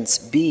hindrance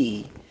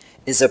be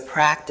is a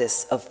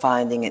practice of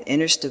finding an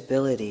inner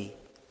stability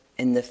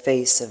in the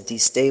face of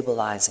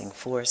destabilizing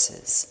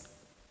forces.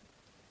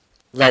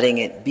 Letting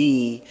it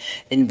be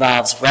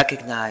involves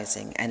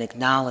recognizing and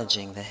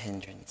acknowledging the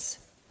hindrance.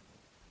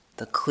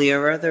 The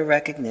clearer the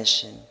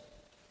recognition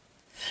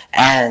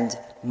and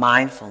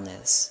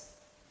mindfulness,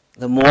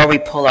 the more we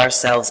pull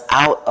ourselves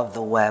out of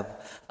the web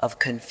of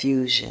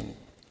confusion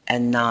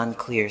and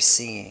non-clear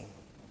seeing.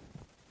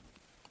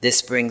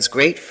 This brings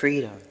great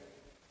freedom.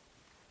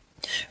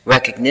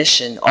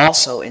 Recognition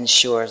also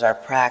ensures our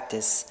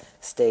practice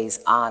stays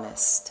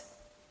honest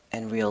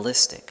and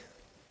realistic.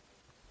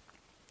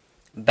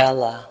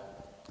 BELLA,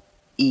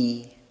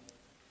 E,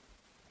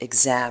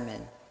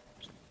 examine.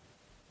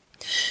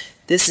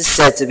 This is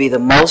said to be the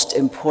most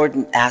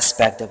important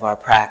aspect of our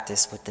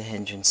practice with the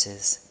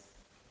hindrances.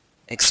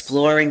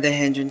 Exploring the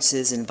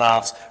hindrances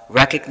involves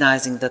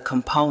recognizing the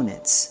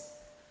components,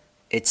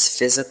 its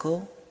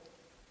physical,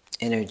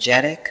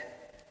 energetic,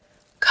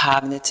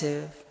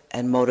 cognitive,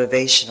 and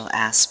motivational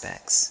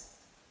aspects.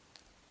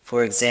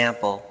 For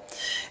example,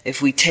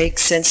 if we take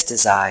sense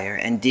desire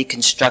and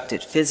deconstruct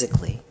it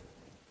physically,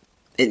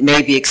 it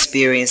may be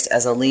experienced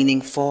as a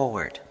leaning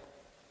forward,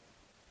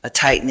 a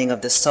tightening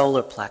of the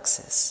solar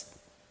plexus,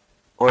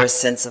 or a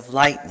sense of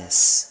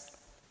lightness.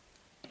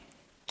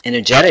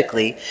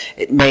 Energetically,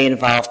 it may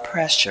involve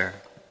pressure,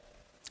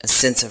 a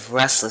sense of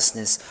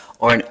restlessness,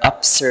 or an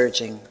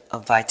upsurging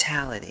of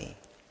vitality.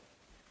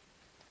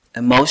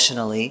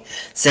 Emotionally,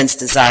 sense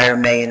desire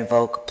may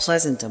invoke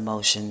pleasant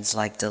emotions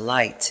like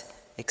delight,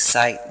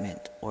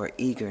 excitement, or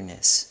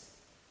eagerness.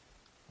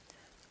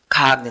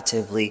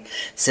 Cognitively,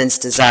 sense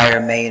desire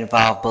may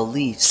involve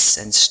beliefs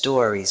and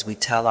stories we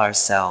tell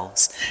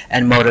ourselves,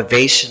 and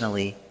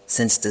motivationally,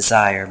 sense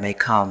desire may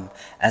come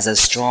as a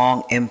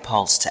strong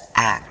impulse to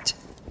act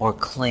or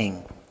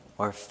cling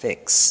or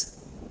fix.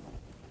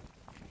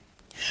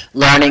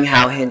 Learning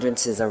how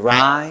hindrances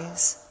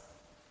arise,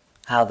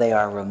 how they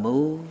are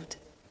removed,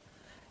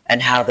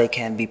 and how they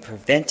can be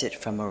prevented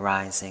from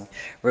arising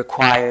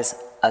requires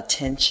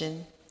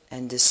attention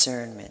and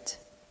discernment.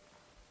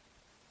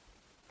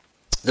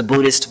 The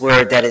Buddhist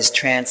word that is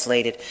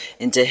translated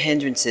into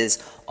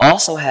hindrances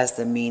also has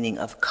the meaning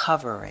of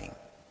covering.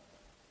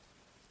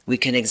 We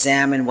can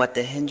examine what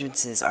the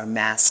hindrances are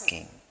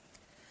masking.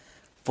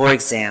 For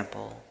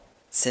example,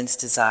 sense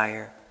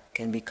desire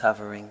can be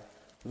covering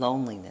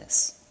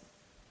loneliness.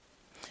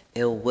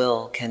 Ill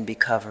will can be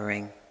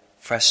covering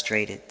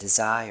frustrated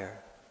desire.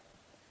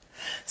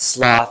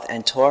 Sloth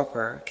and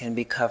torpor can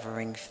be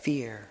covering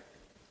fear.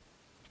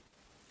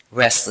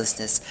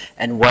 Restlessness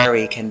and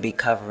worry can be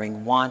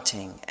covering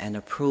wanting and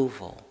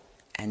approval,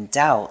 and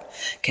doubt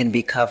can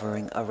be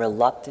covering a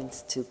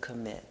reluctance to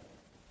commit.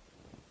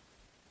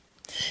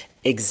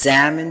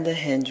 Examine the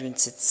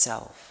hindrance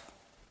itself,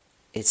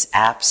 its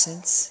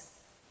absence,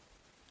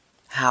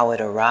 how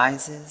it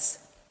arises,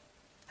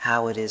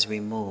 how it is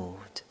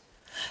removed,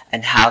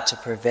 and how to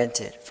prevent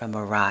it from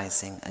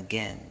arising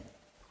again.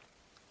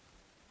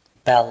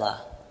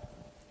 Bella,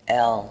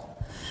 L,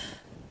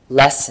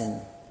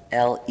 lessen,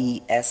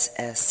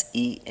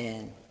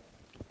 Lessen.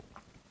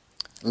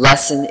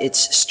 Lessen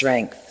its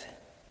strength.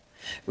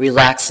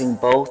 Relaxing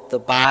both the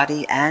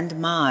body and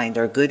mind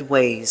are good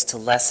ways to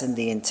lessen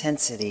the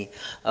intensity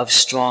of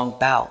strong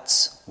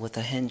bouts with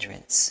a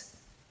hindrance.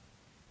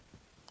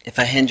 If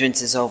a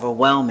hindrance is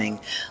overwhelming,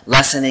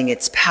 lessening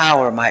its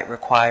power might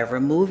require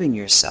removing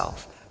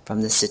yourself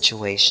from the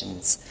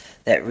situations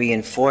that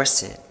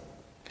reinforce it,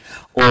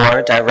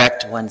 or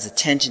direct one's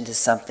attention to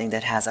something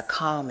that has a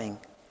calming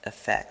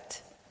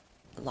effect.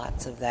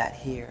 Lots of that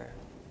here.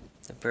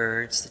 The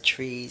birds, the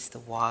trees, the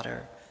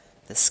water,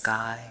 the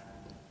sky.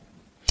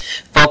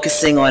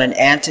 Focusing on an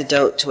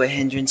antidote to a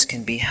hindrance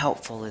can be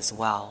helpful as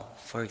well.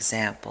 For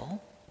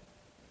example,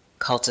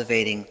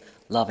 cultivating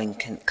loving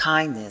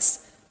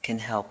kindness can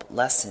help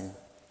lessen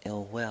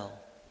ill will.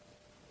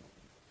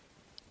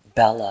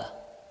 Bella,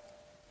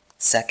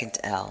 second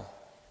L,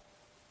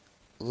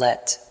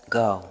 let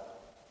go.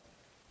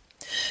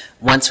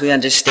 Once we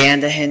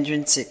understand a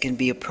hindrance, it can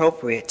be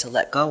appropriate to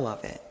let go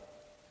of it.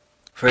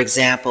 For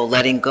example,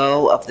 letting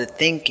go of the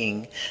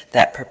thinking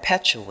that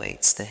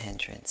perpetuates the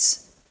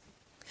hindrance.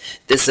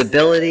 This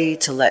ability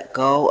to let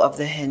go of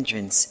the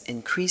hindrance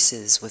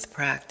increases with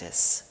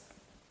practice.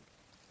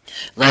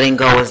 Letting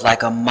go is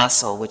like a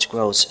muscle which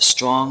grows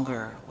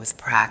stronger with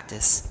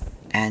practice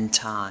and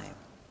time.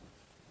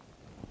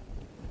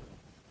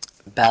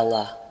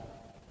 Bella,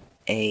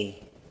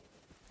 A,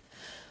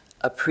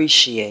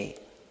 appreciate.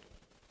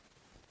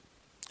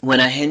 When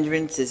a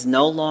hindrance is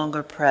no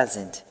longer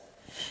present,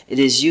 it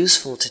is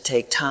useful to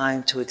take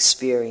time to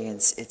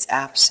experience its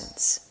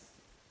absence.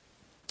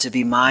 To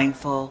be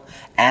mindful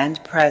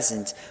and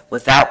present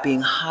without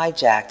being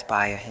hijacked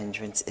by a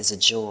hindrance is a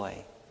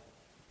joy.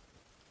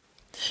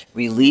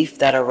 Relief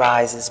that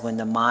arises when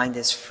the mind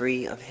is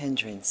free of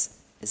hindrance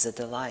is a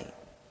delight.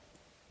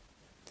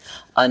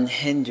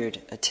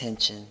 Unhindered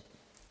attention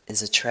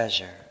is a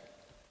treasure.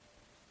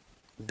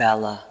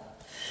 Bella,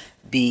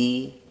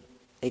 be,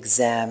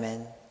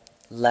 examine,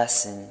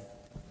 lessen,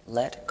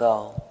 let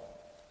go,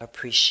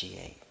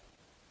 appreciate.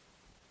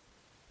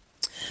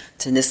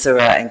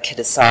 Tanisara and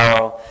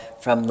Kittisaro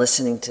from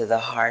Listening to the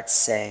Heart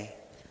say,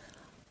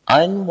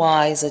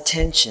 unwise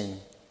attention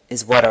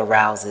is what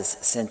arouses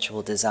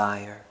sensual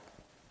desire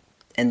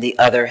and the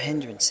other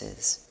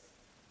hindrances,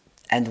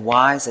 and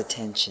wise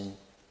attention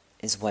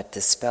is what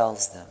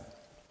dispels them.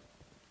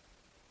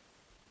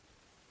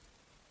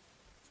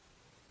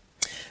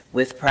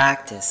 With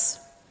practice,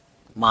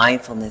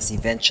 mindfulness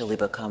eventually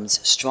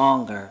becomes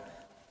stronger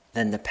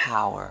than the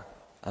power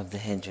of the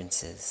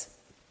hindrances.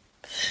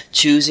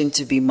 Choosing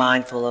to be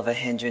mindful of a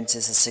hindrance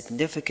is a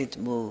significant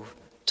move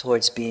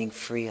towards being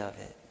free of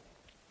it.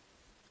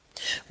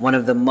 One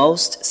of the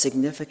most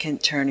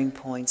significant turning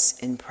points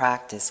in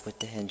practice with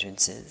the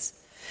hindrances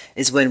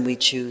is when we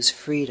choose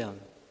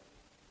freedom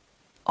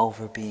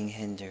over being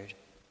hindered.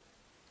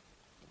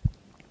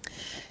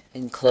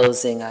 In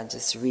closing, I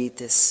just read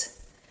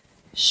this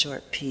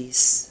short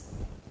piece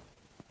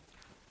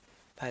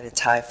by the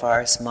Thai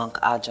forest monk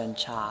Ajahn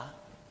Chah.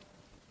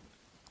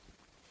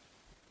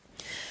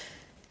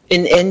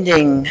 In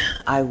ending,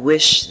 I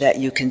wish that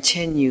you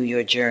continue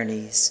your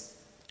journeys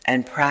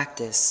and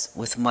practice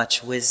with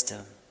much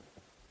wisdom.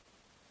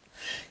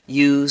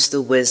 Use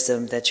the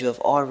wisdom that you have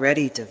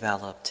already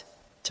developed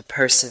to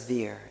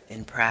persevere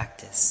in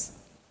practice.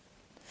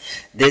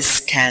 This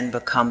can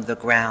become the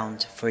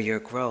ground for your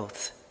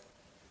growth,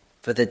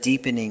 for the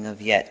deepening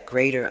of yet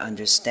greater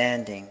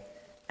understanding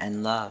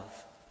and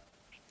love.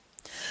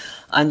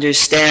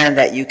 Understand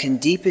that you can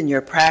deepen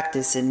your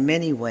practice in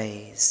many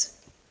ways.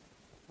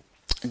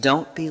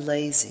 Don't be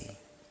lazy.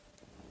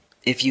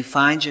 If you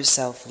find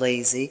yourself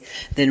lazy,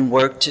 then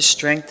work to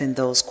strengthen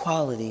those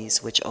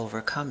qualities which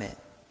overcome it.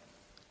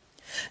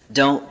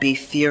 Don't be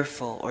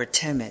fearful or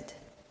timid.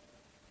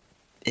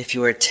 If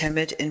you are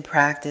timid in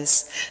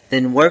practice,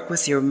 then work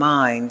with your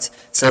mind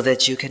so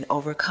that you can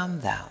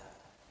overcome that.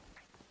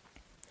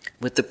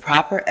 With the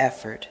proper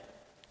effort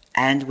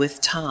and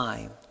with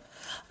time,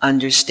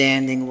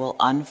 understanding will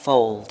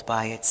unfold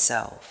by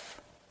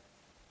itself.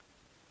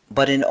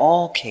 But in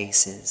all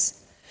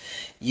cases,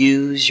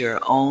 use your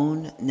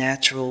own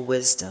natural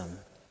wisdom.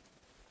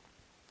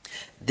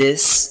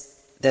 This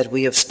that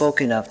we have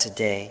spoken of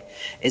today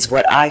is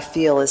what I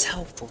feel is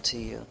helpful to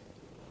you.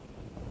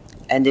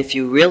 And if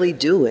you really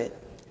do it,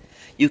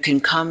 you can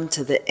come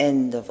to the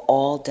end of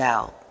all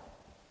doubt.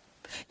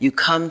 You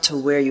come to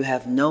where you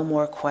have no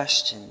more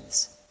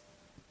questions,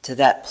 to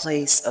that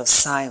place of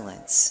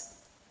silence,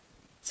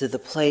 to the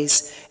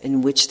place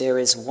in which there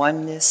is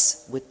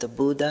oneness with the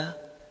Buddha,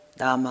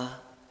 Dhamma,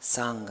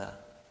 Sangha,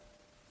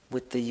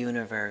 with the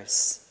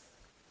universe.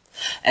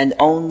 And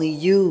only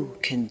you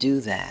can do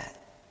that.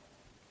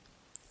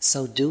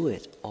 So do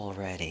it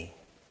already.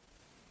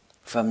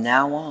 From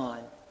now on,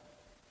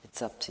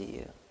 it's up to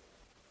you.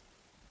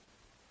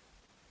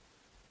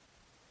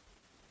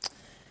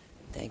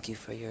 Thank you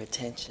for your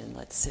attention.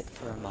 Let's sit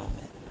for a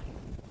moment.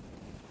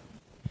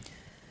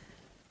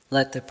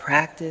 Let the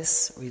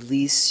practice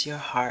release your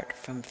heart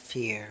from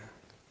fear.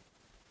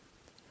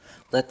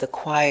 Let the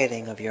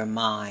quieting of your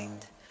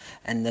mind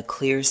and the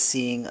clear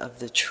seeing of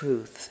the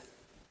truth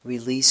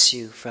release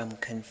you from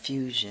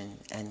confusion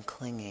and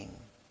clinging.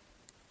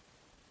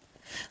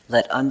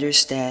 Let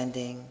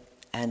understanding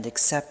and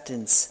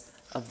acceptance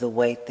of the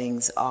way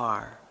things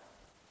are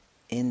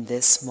in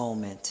this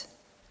moment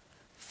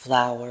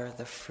flower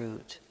the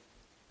fruit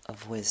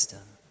of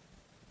wisdom.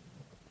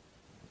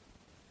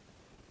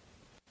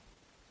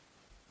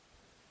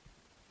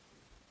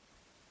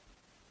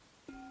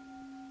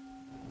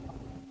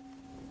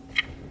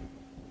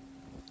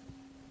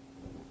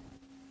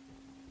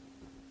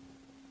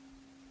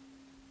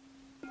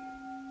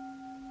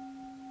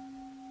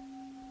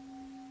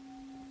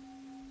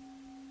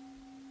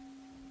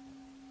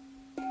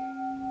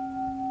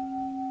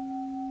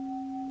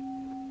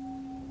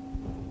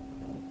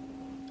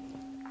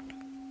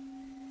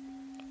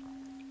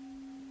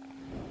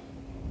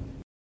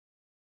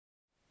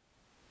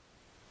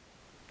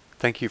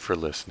 Thank you for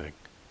listening.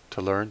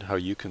 To learn how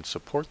you can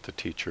support the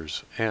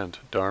teachers and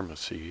Dharma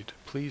Seed,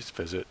 please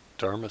visit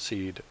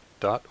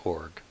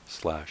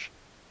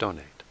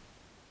dharmaseed.org/donate.